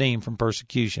aren't redeemed from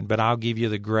persecution, but I'll give you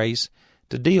the grace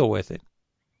to deal with it."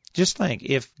 Just think,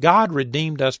 if God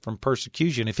redeemed us from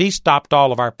persecution, if he stopped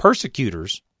all of our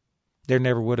persecutors, there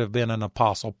never would have been an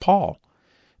Apostle Paul.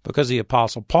 Because the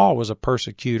Apostle Paul was a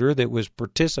persecutor that was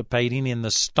participating in the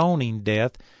stoning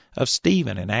death of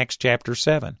Stephen in Acts chapter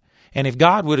 7. And if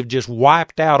God would have just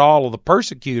wiped out all of the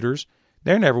persecutors,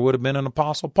 there never would have been an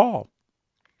Apostle Paul.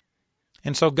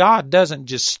 And so God doesn't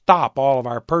just stop all of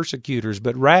our persecutors,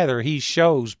 but rather he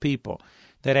shows people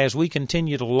that as we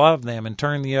continue to love them and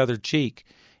turn the other cheek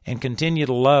and continue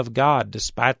to love God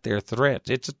despite their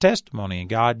threats, it's a testimony and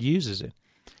God uses it.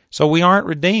 So we aren't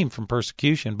redeemed from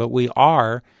persecution, but we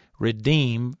are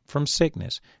redeemed from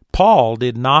sickness. Paul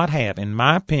did not have, in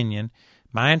my opinion,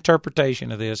 my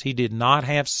interpretation of this, he did not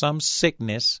have some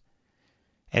sickness,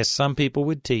 as some people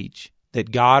would teach,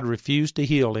 that God refused to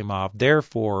heal him of.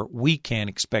 Therefore, we can't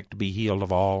expect to be healed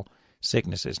of all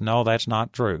sicknesses. No, that's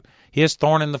not true. His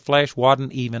thorn in the flesh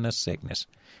wasn't even a sickness.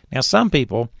 Now, some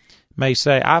people may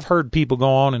say, I've heard people go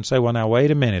on and say, well, now,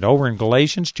 wait a minute. Over in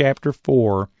Galatians chapter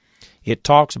 4, it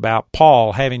talks about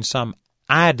Paul having some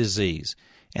eye disease.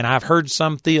 And I've heard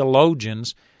some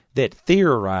theologians that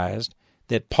theorized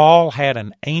that Paul had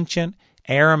an ancient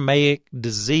Aramaic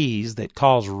disease that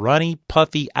caused runny,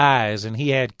 puffy eyes, and he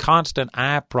had constant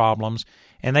eye problems.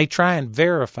 And they try and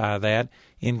verify that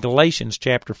in Galatians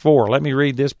chapter 4. Let me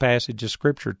read this passage of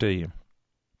Scripture to you.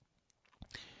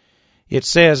 It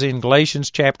says in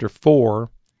Galatians chapter 4,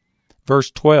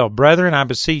 verse 12, "Brethren, I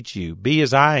beseech you, be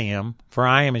as I am, for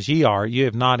I am as ye are. You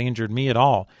have not injured me at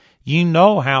all. You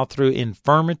know how through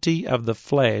infirmity of the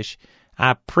flesh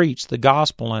I preached the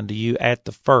gospel unto you at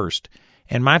the first.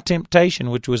 And my temptation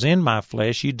which was in my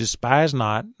flesh you despised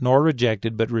not, nor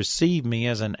rejected, but received me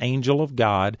as an angel of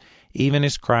God, even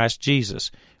as Christ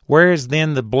Jesus. Where is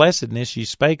then the blessedness you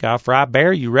spake of? For I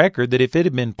bear you record that if it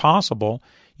had been possible,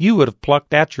 you would have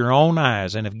plucked out your own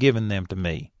eyes and have given them to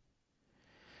me."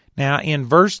 Now, in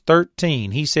verse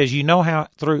 13, he says, you know how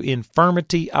through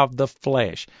infirmity of the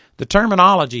flesh. The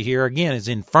terminology here, again, is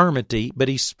infirmity, but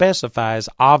he specifies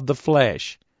of the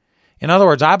flesh. In other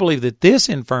words, I believe that this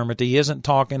infirmity isn't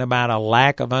talking about a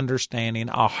lack of understanding,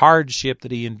 a hardship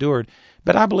that he endured,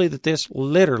 but I believe that this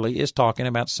literally is talking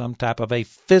about some type of a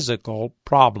physical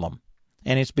problem.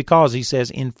 And it's because he says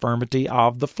infirmity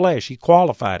of the flesh. He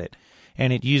qualified it.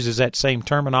 And it uses that same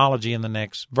terminology in the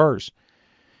next verse.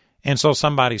 And so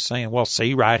somebody's saying, well,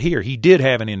 see right here, he did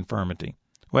have an infirmity.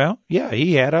 Well, yeah,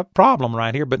 he had a problem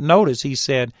right here. But notice he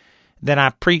said, then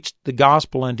I preached the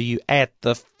gospel unto you at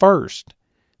the first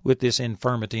with this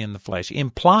infirmity in the flesh,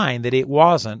 implying that it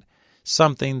wasn't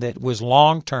something that was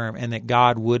long-term and that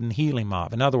God wouldn't heal him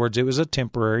of. In other words, it was a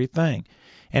temporary thing.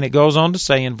 And it goes on to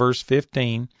say in verse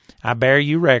 15, I bear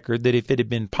you record that if it had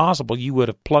been possible, you would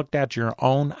have plucked out your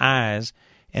own eyes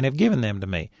and have given them to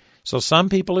me. So some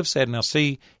people have said, now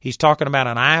see, he's talking about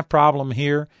an eye problem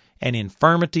here, an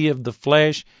infirmity of the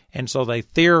flesh, and so they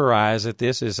theorize that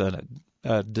this is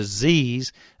a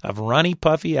disease of runny,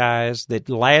 puffy eyes that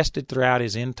lasted throughout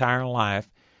his entire life.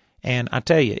 And I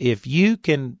tell you, if you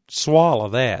can swallow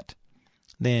that,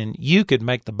 then you could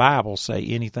make the Bible say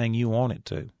anything you want it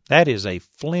to. That is a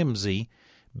flimsy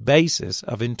basis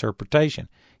of interpretation.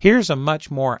 Here's a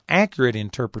much more accurate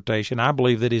interpretation, I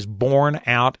believe, that is borne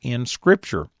out in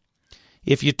Scripture.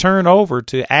 If you turn over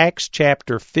to Acts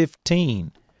chapter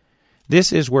 15,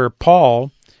 this is where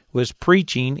Paul was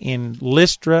preaching in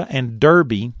Lystra and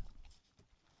Derbe.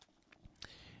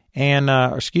 And,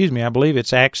 I believe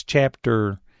it's Acts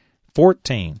chapter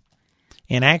 14.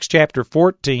 In Acts chapter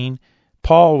 14,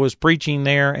 Paul was preaching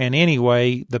there, and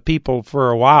anyway, the people for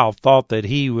a while thought that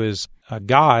he was a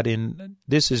god, and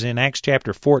this is in Acts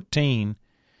chapter 14,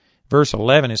 verse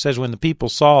 11. It says, when the people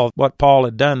saw what Paul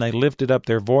had done, they lifted up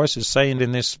their voices, saying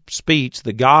in this speech,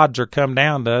 the gods are come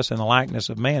down to us in the likeness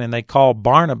of man, and they called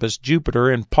Barnabas Jupiter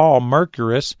and Paul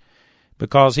Mercurius,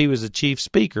 because he was the chief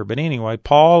speaker. But anyway,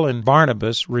 Paul and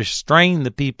Barnabas restrained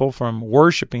the people from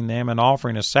worshiping them and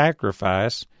offering a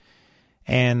sacrifice,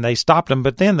 and they stopped them.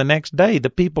 But then the next day, the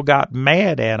people got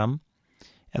mad at them.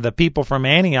 And the people from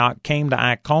Antioch came to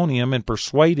Iconium and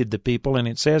persuaded the people, and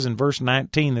it says in verse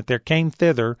 19 that there came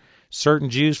thither certain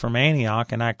Jews from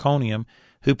Antioch and Iconium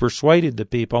who persuaded the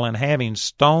people, and having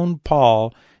stoned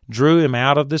Paul, drew him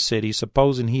out of the city,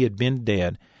 supposing he had been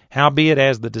dead. Howbeit,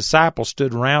 as the disciples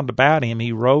stood round about him,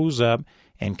 he rose up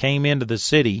and came into the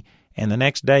city, and the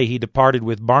next day he departed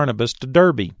with Barnabas to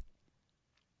Derbe.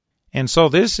 And so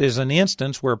this is an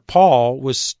instance where Paul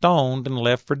was stoned and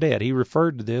left for dead. He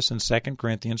referred to this in 2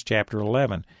 Corinthians chapter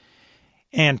 11.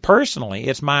 And personally,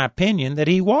 it's my opinion that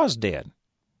he was dead.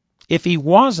 If he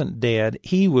wasn't dead,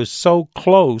 he was so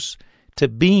close to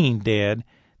being dead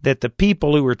that the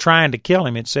people who were trying to kill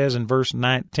him, it says in verse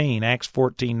 19, Acts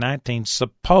 14:19,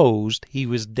 supposed he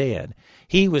was dead.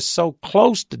 He was so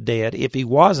close to dead, if he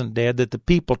wasn't dead, that the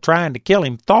people trying to kill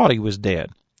him thought he was dead.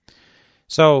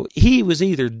 So he was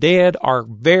either dead or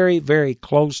very, very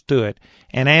close to it.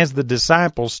 And as the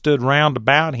disciples stood round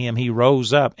about him, he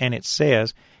rose up, and it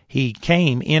says he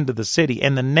came into the city.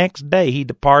 And the next day he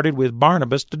departed with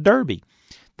Barnabas to Derbe.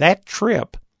 That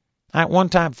trip, I at one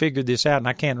time figured this out, and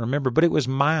I can't remember, but it was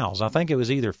miles. I think it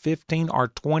was either 15 or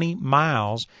 20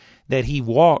 miles that he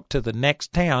walked to the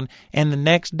next town, and the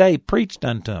next day preached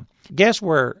unto them. Guess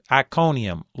where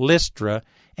Iconium, Lystra,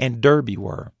 and Derbe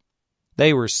were?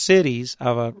 They were cities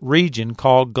of a region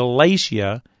called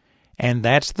Galatia, and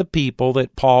that's the people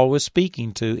that Paul was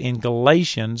speaking to in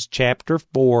Galatians chapter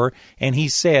 4. And he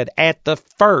said, at the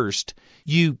first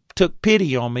you took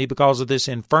pity on me because of this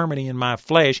infirmity in my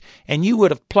flesh, and you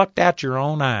would have plucked out your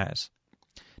own eyes.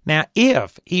 Now,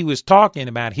 if he was talking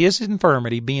about his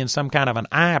infirmity being some kind of an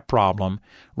eye problem,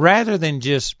 rather than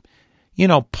just,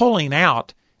 pulling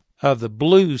out of the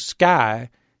blue sky,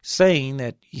 saying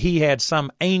that he had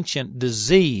some ancient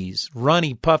disease,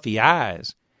 runny, puffy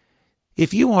eyes.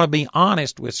 If you want to be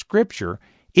honest with Scripture,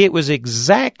 it was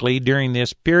exactly during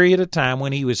this period of time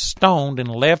when he was stoned and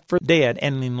left for dead,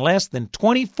 and in less than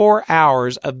 24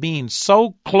 hours of being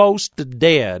so close to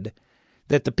dead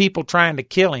that the people trying to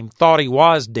kill him thought he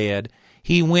was dead,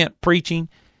 he went preaching.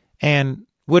 And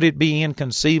would it be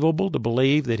inconceivable to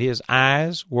believe that his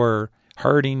eyes were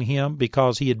hurting him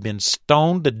because he had been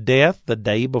stoned to death the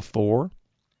day before?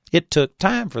 It took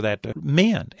time for that to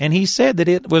mend. And he said that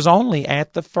it was only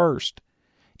at the first.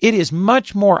 It is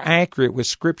much more accurate with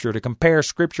Scripture to compare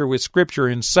Scripture with Scripture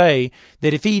and say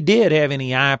that if he did have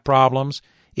any eye problems,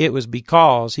 it was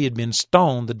because he had been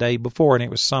stoned the day before, and it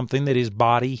was something that his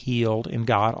body healed and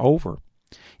got over.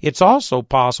 It's also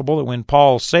possible that when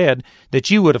Paul said that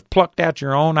you would have plucked out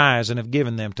your own eyes and have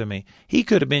given them to me, he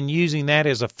could have been using that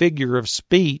as a figure of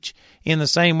speech in the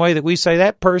same way that we say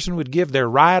that person would give their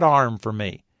right arm for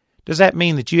me. Does that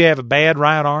mean that you have a bad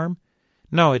right arm?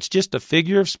 No, it's just a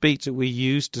figure of speech that we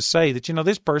use to say that,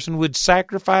 this person would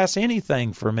sacrifice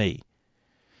anything for me.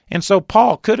 And so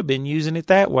Paul could have been using it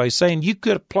that way, saying you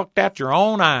could have plucked out your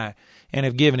own eye and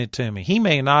have given it to me. He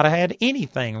may not have had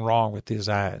anything wrong with his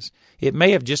eyes. It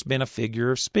may have just been a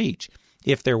figure of speech.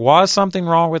 If there was something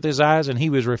wrong with his eyes and he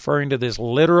was referring to this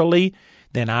literally,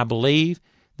 then I believe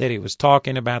that it was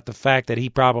talking about the fact that he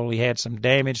probably had some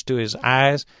damage to his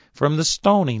eyes from the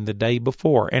stoning the day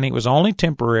before. And it was only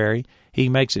temporary. He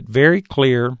makes it very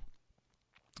clear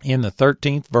in the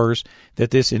 13th verse that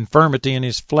this infirmity in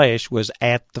his flesh was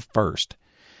at the first.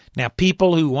 Now,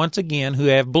 people who, once again, who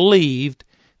have believed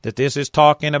that this is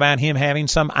talking about him having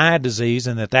some eye disease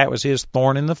and that was his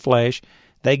thorn in the flesh,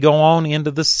 they go on into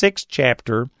the 6th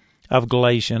chapter of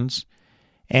Galatians,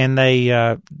 and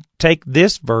they take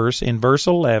this verse in verse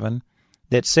 11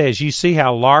 that says, you see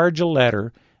how large a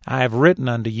letter I have written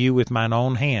unto you with mine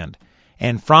own hand.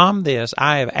 And from this,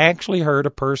 I have actually heard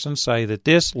a person say that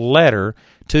this letter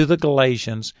to the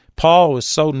Galatians, Paul was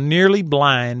so nearly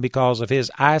blind because of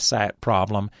his eyesight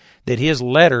problem that his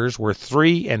letters were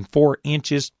 3 and 4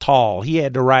 inches tall. He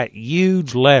had to write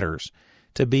huge letters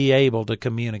to be able to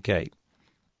communicate.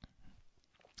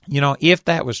 If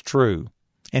that was true,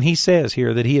 and he says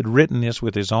here that he had written this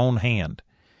with his own hand,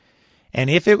 and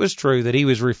if it was true that he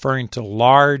was referring to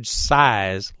large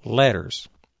size letters,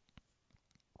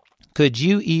 could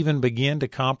you even begin to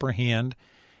comprehend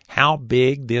how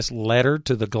big this letter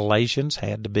to the Galatians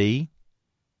had to be?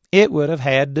 It would have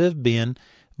had to have been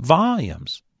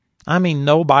volumes. I mean,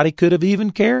 nobody could have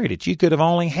even carried it. You could have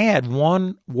only had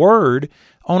one word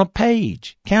on a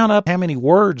page. Count up how many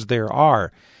words there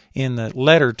are in the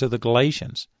letter to the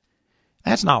Galatians.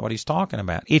 That's not what he's talking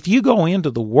about. If you go into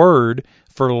the word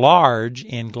for large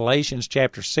in Galatians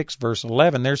chapter 6, verse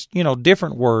 11, there's,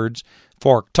 different words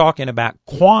for talking about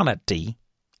quantity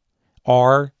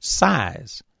or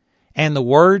size. And the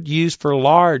word used for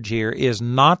large here is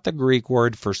not the Greek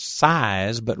word for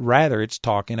size, but rather it's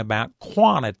talking about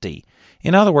quantity.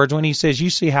 In other words, when he says,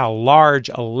 you see how large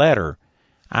a letter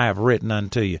I have written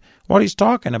unto you, what he's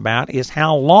talking about is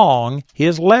how long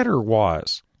his letter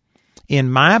was.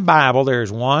 In my Bible,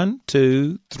 there's 1,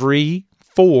 2, 3,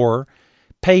 4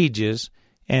 pages,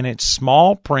 and it's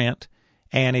small print.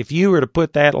 And if you were to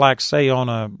put that, like, say, on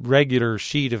a regular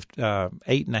sheet of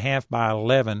 8.5 by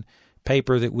 11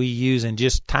 paper that we use and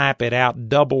just type it out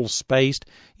double spaced,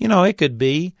 it could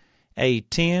be a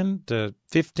 10 to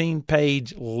 15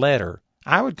 page letter.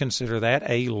 I would consider that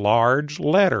a large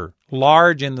letter.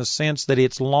 Large in the sense that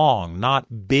it's long,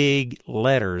 not big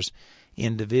letters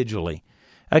individually.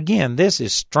 Again, this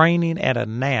is straining at a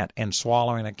gnat and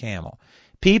swallowing a camel.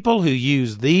 People who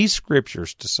use these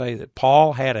scriptures to say that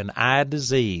Paul had an eye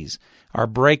disease are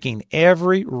breaking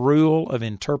every rule of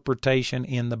interpretation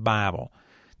in the Bible.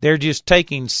 They're just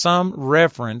taking some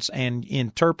reference and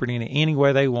interpreting it any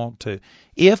way they want to.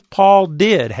 If Paul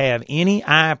did have any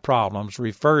eye problems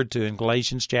referred to in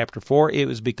Galatians chapter 4, it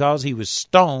was because he was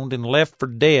stoned and left for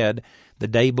dead the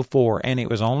day before, and it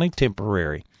was only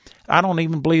temporary. I don't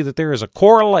even believe that there is a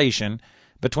correlation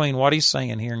between what he's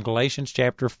saying here in Galatians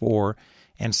chapter 4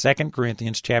 and 2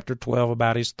 Corinthians chapter 12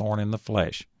 about his thorn in the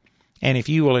flesh. And if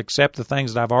you will accept the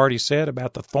things that I've already said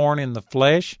about the thorn in the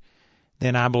flesh,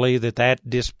 then I believe that that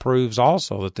disproves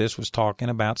also that this was talking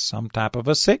about some type of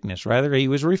a sickness. Rather, he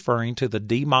was referring to the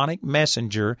demonic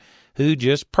messenger who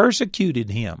just persecuted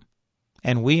him.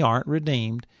 And we aren't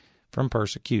redeemed from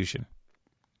persecution.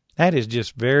 That is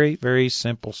just very, very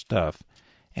simple stuff.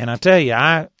 And I tell you,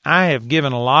 I have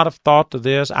given a lot of thought to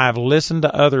this. I've listened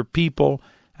to other people.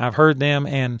 I've heard them.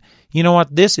 And you know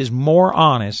what? This is more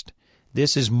honest.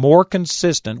 This is more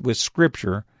consistent with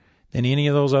Scripture than any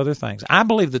of those other things. I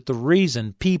believe that the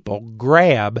reason people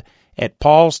grab at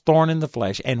Paul's thorn in the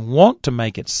flesh and want to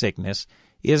make it sickness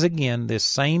is, again, this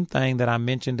same thing that I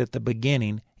mentioned at the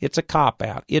beginning. It's a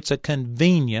cop-out. It's a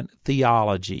convenient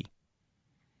theology.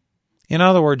 In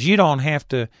other words, you don't have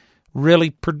to really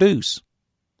produce.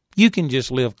 You can just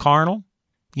live carnal.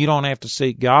 You don't have to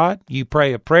seek God. You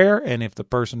pray a prayer, and if the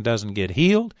person doesn't get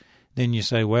healed, then you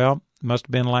say, well, it must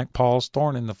have been like Paul's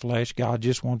thorn in the flesh. God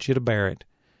just wants you to bear it.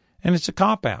 And it's a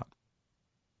cop-out.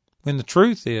 When the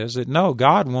truth is that, no,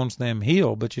 God wants them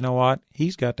healed, but you know what?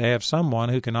 He's got to have someone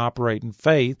who can operate in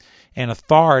faith and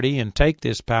authority and take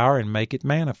this power and make it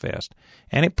manifest.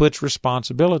 And it puts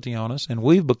responsibility on us, and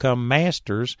we've become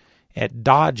masters at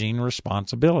dodging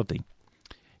responsibility.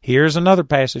 Here's another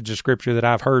passage of Scripture that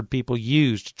I've heard people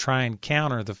use to try and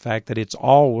counter the fact that it's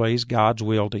always God's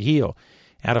will to heal.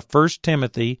 Out of 1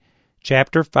 Timothy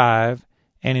chapter 5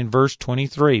 and in verse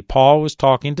 23, Paul was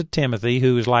talking to Timothy,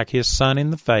 who is like his son in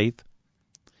the faith,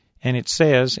 and it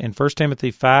says in 1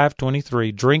 Timothy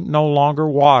 5:23, drink no longer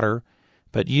water,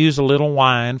 but use a little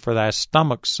wine for thy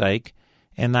stomach's sake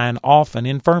and thine often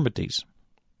infirmities.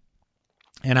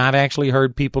 And I've actually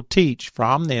heard people teach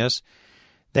from this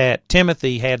that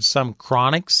Timothy had some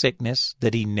chronic sickness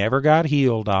that he never got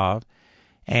healed of,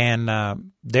 and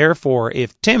therefore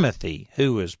if Timothy,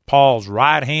 who is Paul's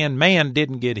right-hand man,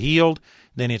 didn't get healed,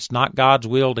 then it's not God's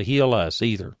will to heal us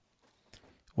either.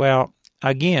 Well,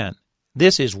 again,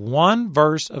 this is one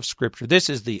verse of Scripture. This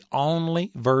is the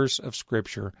only verse of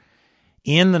Scripture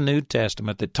in the New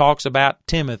Testament that talks about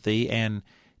Timothy and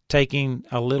taking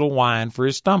a little wine for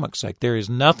his stomach's sake. There is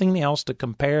nothing else to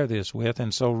compare this with,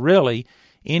 and so really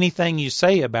anything you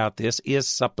say about this is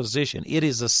supposition. It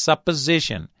is a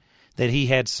supposition that he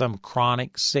had some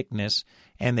chronic sickness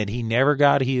and that he never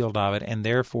got healed of it, and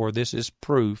therefore this is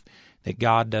proof that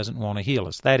God doesn't want to heal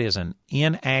us. That is an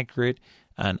inaccurate,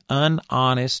 an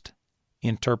unhonest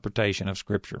interpretation of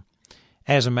Scripture.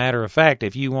 As a matter of fact,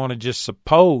 if you want to just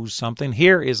suppose something,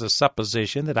 here is a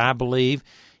supposition that I believe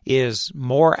is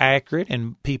more accurate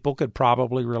and people could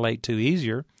probably relate to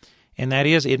easier, and that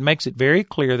is, it makes it very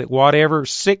clear that whatever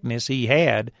sickness he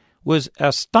had was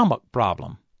a stomach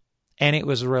problem, and it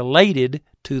was related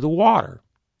to the water.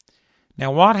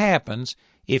 Now, what happens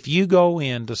if you go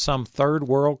into some third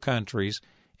world countries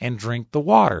and drink the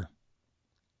water?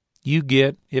 You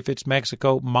get, if it's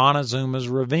Mexico, Montezuma's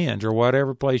Revenge, or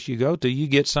whatever place you go to, you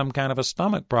get some kind of a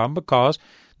stomach problem because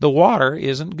the water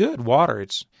isn't good water.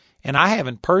 And I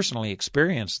haven't personally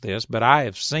experienced this, but I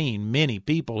have seen many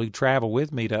people who travel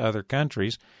with me to other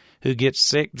countries who get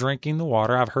sick drinking the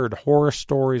water. I've heard horror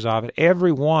stories of it.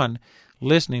 Everyone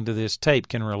listening to this tape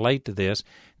can relate to this,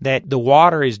 that the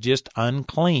water is just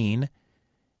unclean,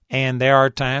 and there are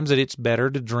times that it's better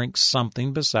to drink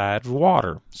something besides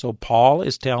water. So Paul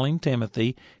is telling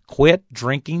Timothy, quit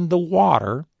drinking the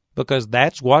water because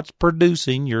that's what's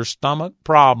producing your stomach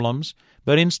problems,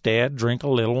 but instead drink a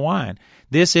little wine.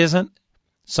 This isn't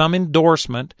some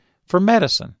endorsement for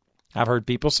medicine. I've heard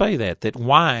people say that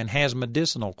wine has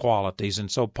medicinal qualities, and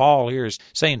so Paul here is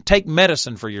saying take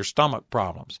medicine for your stomach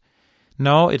problems.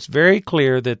 No, it's very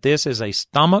clear that this is a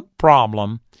stomach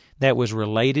problem that was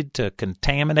related to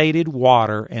contaminated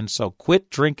water, and so quit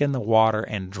drinking the water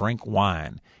and drink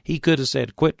wine. He could have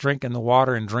said quit drinking the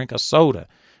water and drink a soda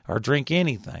or drink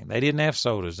anything. They didn't have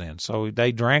sodas then, so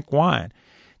they drank wine.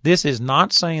 This is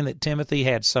not saying that Timothy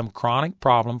had some chronic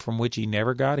problem from which he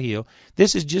never got healed.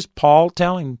 This is just Paul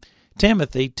telling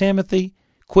Timothy,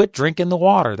 quit drinking the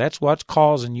water. That's what's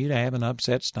causing you to have an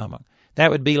upset stomach. That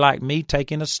would be like me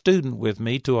taking a student with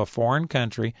me to a foreign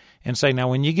country and say, now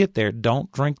when you get there,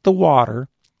 don't drink the water,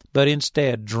 but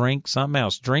instead drink something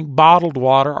else. Drink bottled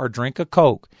water or drink a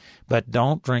Coke, but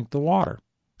don't drink the water.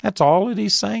 That's all that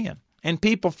he's saying. And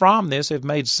people from this have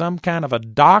made some kind of a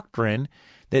doctrine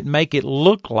that make it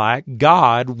look like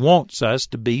God wants us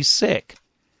to be sick.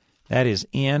 That is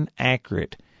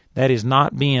inaccurate. That is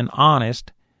not being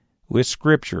honest with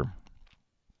Scripture.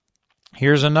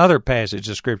 Here's another passage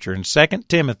of Scripture in 2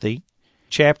 Timothy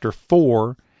chapter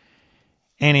 4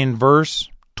 and in verse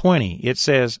 20. It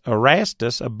says,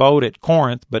 Erastus abode at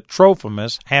Corinth, but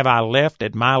Trophimus have I left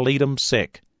at Miletum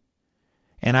sick.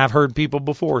 And I've heard people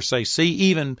before say, see,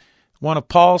 even one of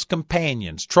Paul's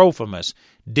companions, Trophimus,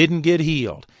 didn't get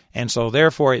healed, and so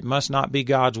therefore it must not be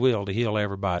God's will to heal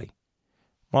everybody.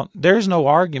 Well, there's no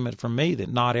argument from me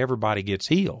that not everybody gets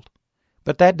healed.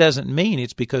 But that doesn't mean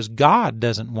it's because God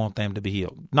doesn't want them to be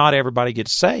healed. Not everybody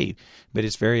gets saved, but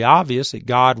it's very obvious that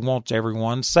God wants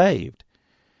everyone saved.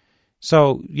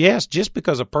 So, yes, just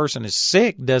because a person is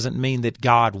sick doesn't mean that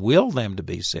God will them to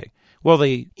be sick. Well,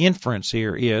 the inference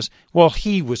here is, well,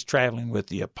 he was traveling with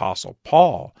the Apostle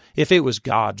Paul. If it was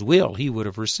God's will, he would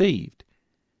have received.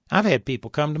 I've had people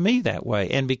come to me that way,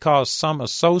 and because some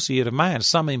associate of mine,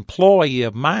 some employee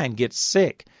of mine gets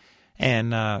sick,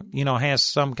 and, has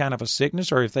some kind of a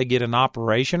sickness, or if they get an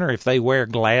operation, or if they wear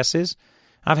glasses.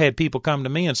 I've had people come to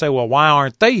me and say, well, why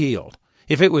aren't they healed?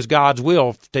 If it was God's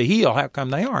will to heal, how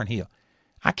come they aren't healed?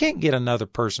 I can't get another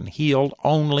person healed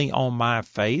only on my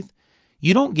faith.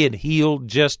 You don't get healed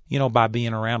just, by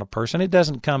being around a person. It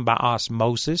doesn't come by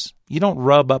osmosis. You don't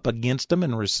rub up against them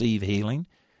and receive healing.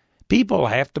 People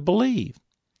have to believe.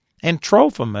 And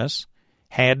Trophimus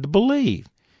had to believe.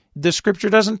 The Scripture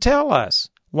doesn't tell us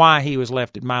why he was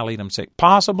left at Miletum sick.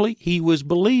 Possibly he was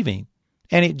believing,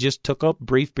 and it just took a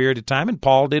brief period of time, and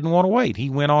Paul didn't want to wait. He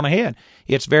went on ahead.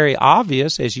 It's very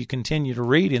obvious as you continue to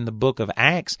read in the book of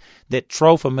Acts that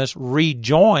Trophimus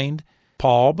rejoined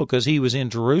Paul because he was in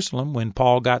Jerusalem when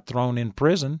Paul got thrown in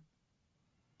prison.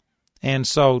 And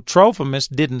so Trophimus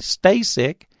didn't stay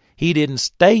sick. He didn't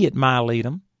stay at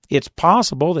Miletum. It's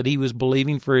possible that he was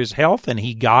believing for his health, and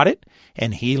he got it,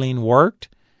 and healing worked,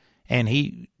 and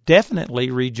he definitely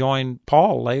rejoined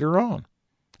Paul later on.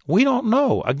 We don't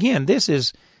know. Again, this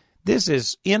is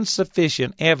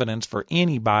insufficient evidence for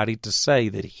anybody to say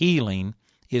that healing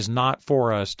is not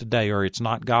for us today, or it's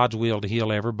not God's will to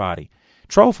heal everybody.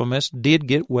 Trophimus did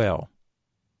get well.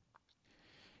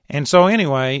 And so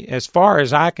anyway, as far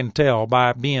as I can tell,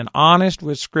 by being honest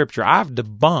with Scripture, I've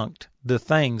debunked the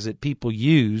things that people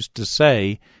use to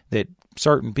say that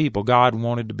certain people God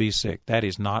wanted to be sick. That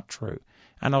is not true.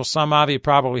 I know some of you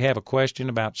probably have a question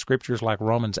about scriptures like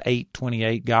Romans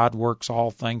 8:28, God works all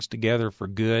things together for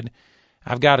good.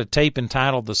 I've got a tape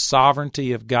entitled The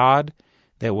Sovereignty of God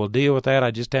that will deal with that. I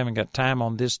just haven't got time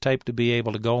on this tape to be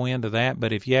able to go into that.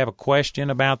 But if you have a question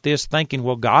about this, thinking,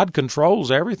 well, God controls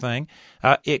everything,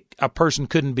 a person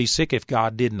couldn't be sick if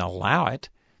God didn't allow it.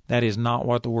 That is not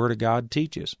what the Word of God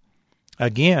teaches.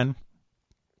 Again,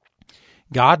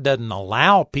 God doesn't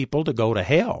allow people to go to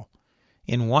hell.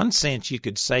 In one sense, you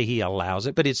could say he allows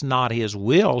it, but it's not his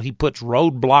will. He puts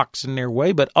roadblocks in their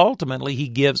way, but ultimately he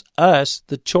gives us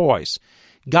the choice.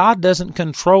 God doesn't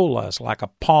control us like a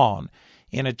pawn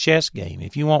in a chess game.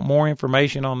 If you want more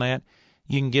information on that,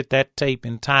 you can get that tape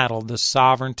entitled The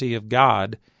Sovereignty of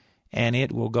God, and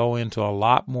it will go into a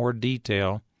lot more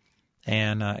detail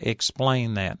and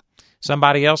explain that.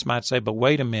 Somebody else might say, but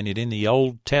wait a minute, in the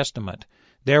Old Testament,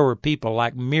 there were people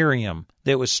like Miriam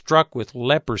that was struck with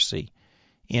leprosy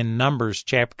in Numbers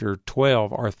chapter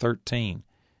 12 or 13.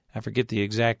 I forget the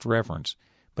exact reference.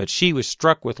 But she was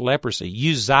struck with leprosy.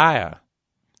 Uzziah,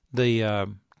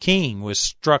 the king was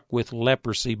struck with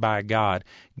leprosy by God.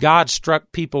 God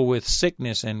struck people with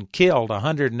sickness and killed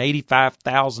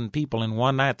 185,000 people in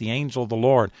one night. The angel of the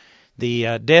Lord,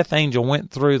 the death angel,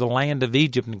 went through the land of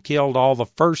Egypt and killed all the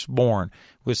firstborn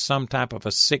with some type of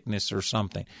a sickness or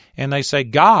something. And they say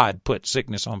God put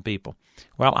sickness on people.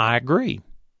 Well, I agree.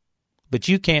 But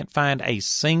you can't find a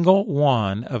single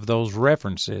one of those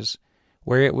references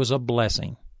where it was a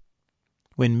blessing.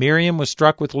 When Miriam was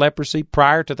struck with leprosy,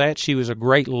 prior to that, she was a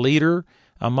great leader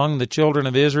among the children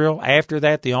of Israel. After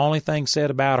that, the only thing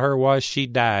said about her was she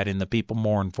died and the people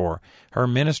mourned for her. Her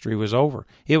ministry was over.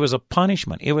 It was a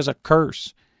punishment. It was a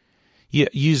curse.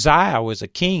 Uzziah was a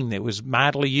king that was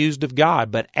mightily used of God.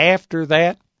 But after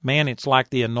that, man, it's like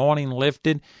the anointing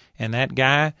lifted, and that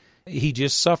guy, he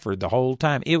just suffered the whole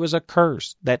time. It was a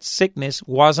curse. That sickness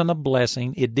wasn't a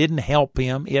blessing. It didn't help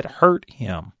him. It hurt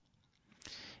him.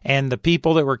 And the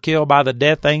people that were killed by the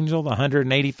death angel, the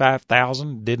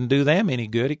 185,000, didn't do them any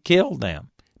good. It killed them.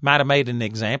 Might have made an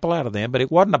example out of them, but it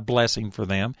wasn't a blessing for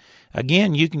them.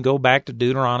 Again, you can go back to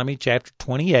Deuteronomy chapter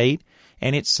 28,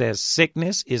 and it says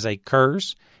sickness is a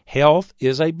curse, health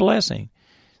is a blessing.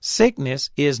 Sickness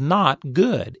is not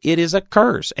good. It is a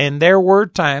curse. And there were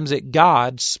times that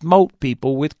God smote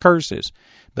people with curses.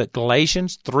 But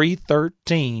Galatians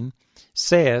 3:13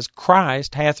 says,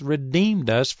 Christ hath redeemed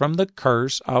us from the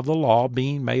curse of the law,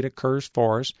 being made a curse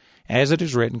for us, as it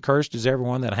is written, cursed is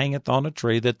everyone that hangeth on a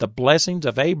tree, that the blessings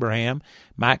of Abraham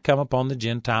might come upon the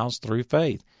Gentiles through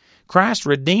faith. Christ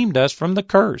redeemed us from the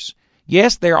curse.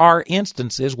 Yes, there are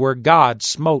instances where God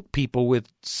smote people with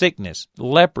sickness,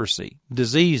 leprosy,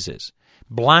 diseases,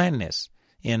 blindness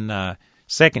in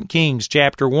 2 Kings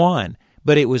chapter 1.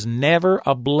 But it was never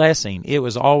a blessing. It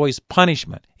was always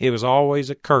punishment. It was always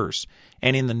a curse.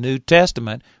 And in the New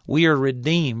Testament, we are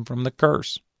redeemed from the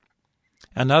curse.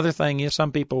 Another thing is,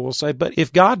 some people will say, but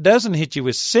if God doesn't hit you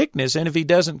with sickness and if he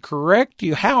doesn't correct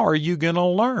you, how are you going to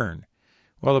learn?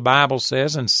 Well, the Bible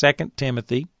says in 2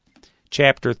 Timothy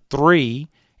chapter 3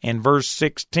 and verse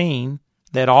 16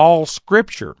 that all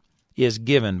Scripture is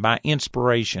given by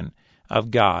inspiration of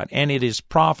God, and it is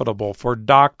profitable for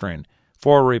doctrine,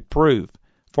 for reproof,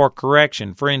 for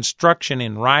correction, for instruction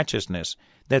in righteousness,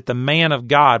 that the man of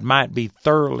God might be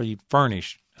thoroughly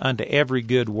furnished unto every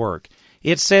good work.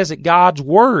 It says that God's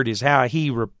Word is how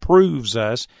he reproves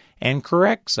us and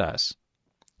corrects us.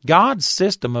 God's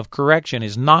system of correction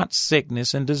is not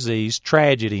sickness and disease,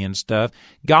 tragedy and stuff.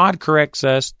 God corrects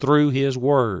us through his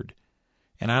Word.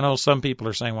 And I know some people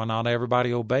are saying, well, not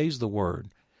everybody obeys the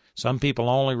Word. Some people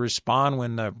only respond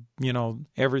when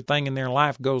everything in their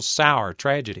life goes sour,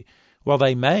 tragedy. Well,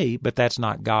 they may, but that's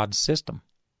not God's system.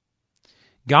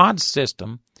 God's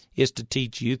system is to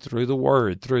teach you through the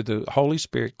Word, through the Holy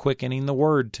Spirit quickening the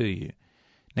Word to you.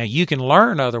 Now, you can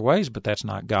learn other ways, but that's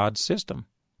not God's system.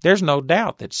 There's no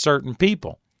doubt that certain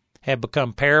people have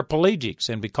become paraplegics,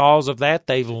 and because of that,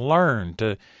 they've learned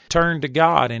to turn to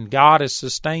God, and God has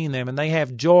sustained them, and they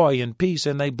have joy and peace,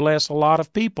 and they bless a lot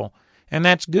of people. And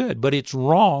that's good, but it's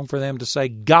wrong for them to say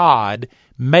God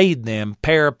made them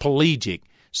paraplegic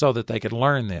so that they could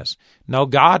learn this. No,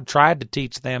 God tried to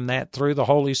teach them that through the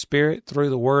Holy Spirit, through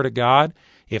the Word of God.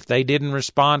 If they didn't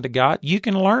respond to God, you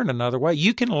can learn another way.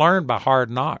 You can learn by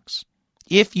hard knocks.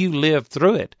 If you live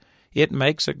through it, it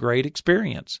makes a great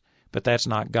experience, but that's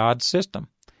not God's system.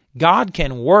 God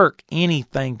can work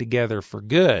anything together for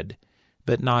good,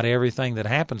 but not everything that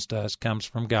happens to us comes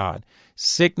from God.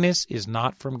 Sickness is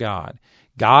not from God.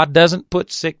 God doesn't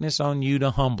put sickness on you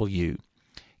to humble you.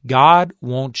 God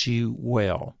wants you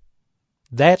well.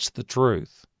 That's the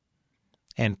truth.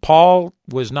 And Paul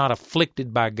was not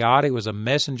afflicted by God. It was a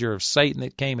messenger of Satan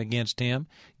that came against him.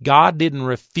 God didn't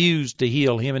refuse to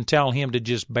heal him and tell him to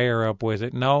just bear up with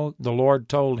it. No, the Lord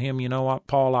told him, you know what,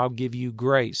 Paul, I'll give you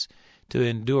grace to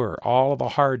endure all of the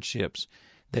hardships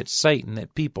that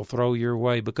people throw your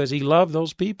way, because he loved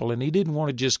those people and he didn't want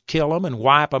to just kill them and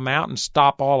wipe them out and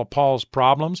stop all of Paul's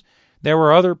problems. There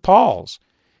were other Pauls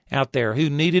out there who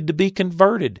needed to be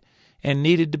converted and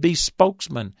needed to be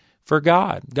spokesmen for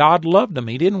God. God loved them.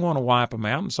 He didn't want to wipe them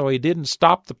out, and so he didn't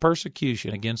stop the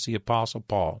persecution against the Apostle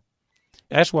Paul.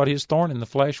 That's what his thorn in the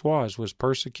flesh was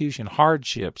persecution,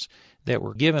 hardships that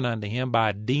were given unto him by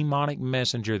a demonic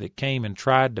messenger that came and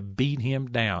tried to beat him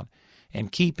down and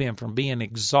keep him from being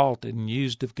exalted and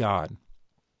used of God.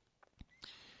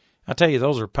 I tell you,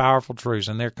 those are powerful truths,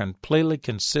 and they're completely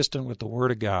consistent with the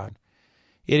Word of God.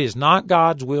 It is not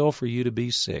God's will for you to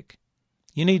be sick.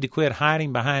 You need to quit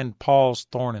hiding behind Paul's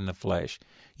thorn in the flesh.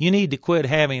 You need to quit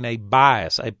having a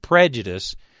bias, a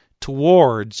prejudice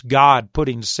towards God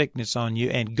putting sickness on you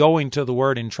and going to the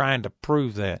Word and trying to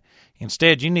prove that.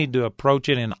 Instead, you need to approach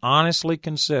it and honestly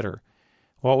consider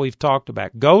what we've talked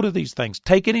about. Go to these things.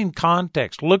 Take it in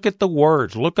context. Look at the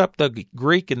words. Look up the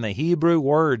Greek and the Hebrew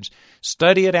words.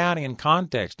 Study it out in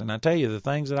context. And I tell you, the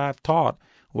things that I've taught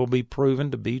will be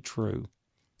proven to be true.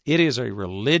 It is a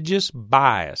religious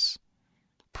bias,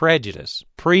 prejudice,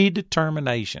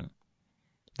 predetermination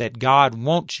that God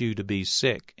wants you to be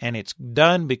sick. And it's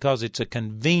done because it's a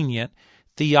convenient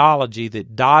theology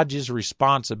that dodges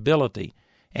responsibility.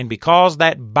 And because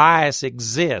that bias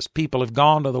exists, people have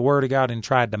gone to the Word of God and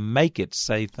tried to make it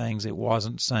say things it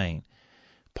wasn't saying.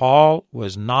 Paul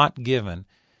was not given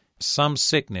some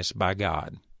sickness by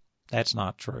God. That's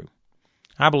not true.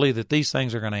 I believe that these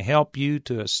things are going to help you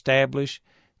to establish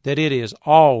that it is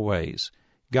always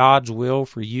God's will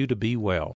for you to be well.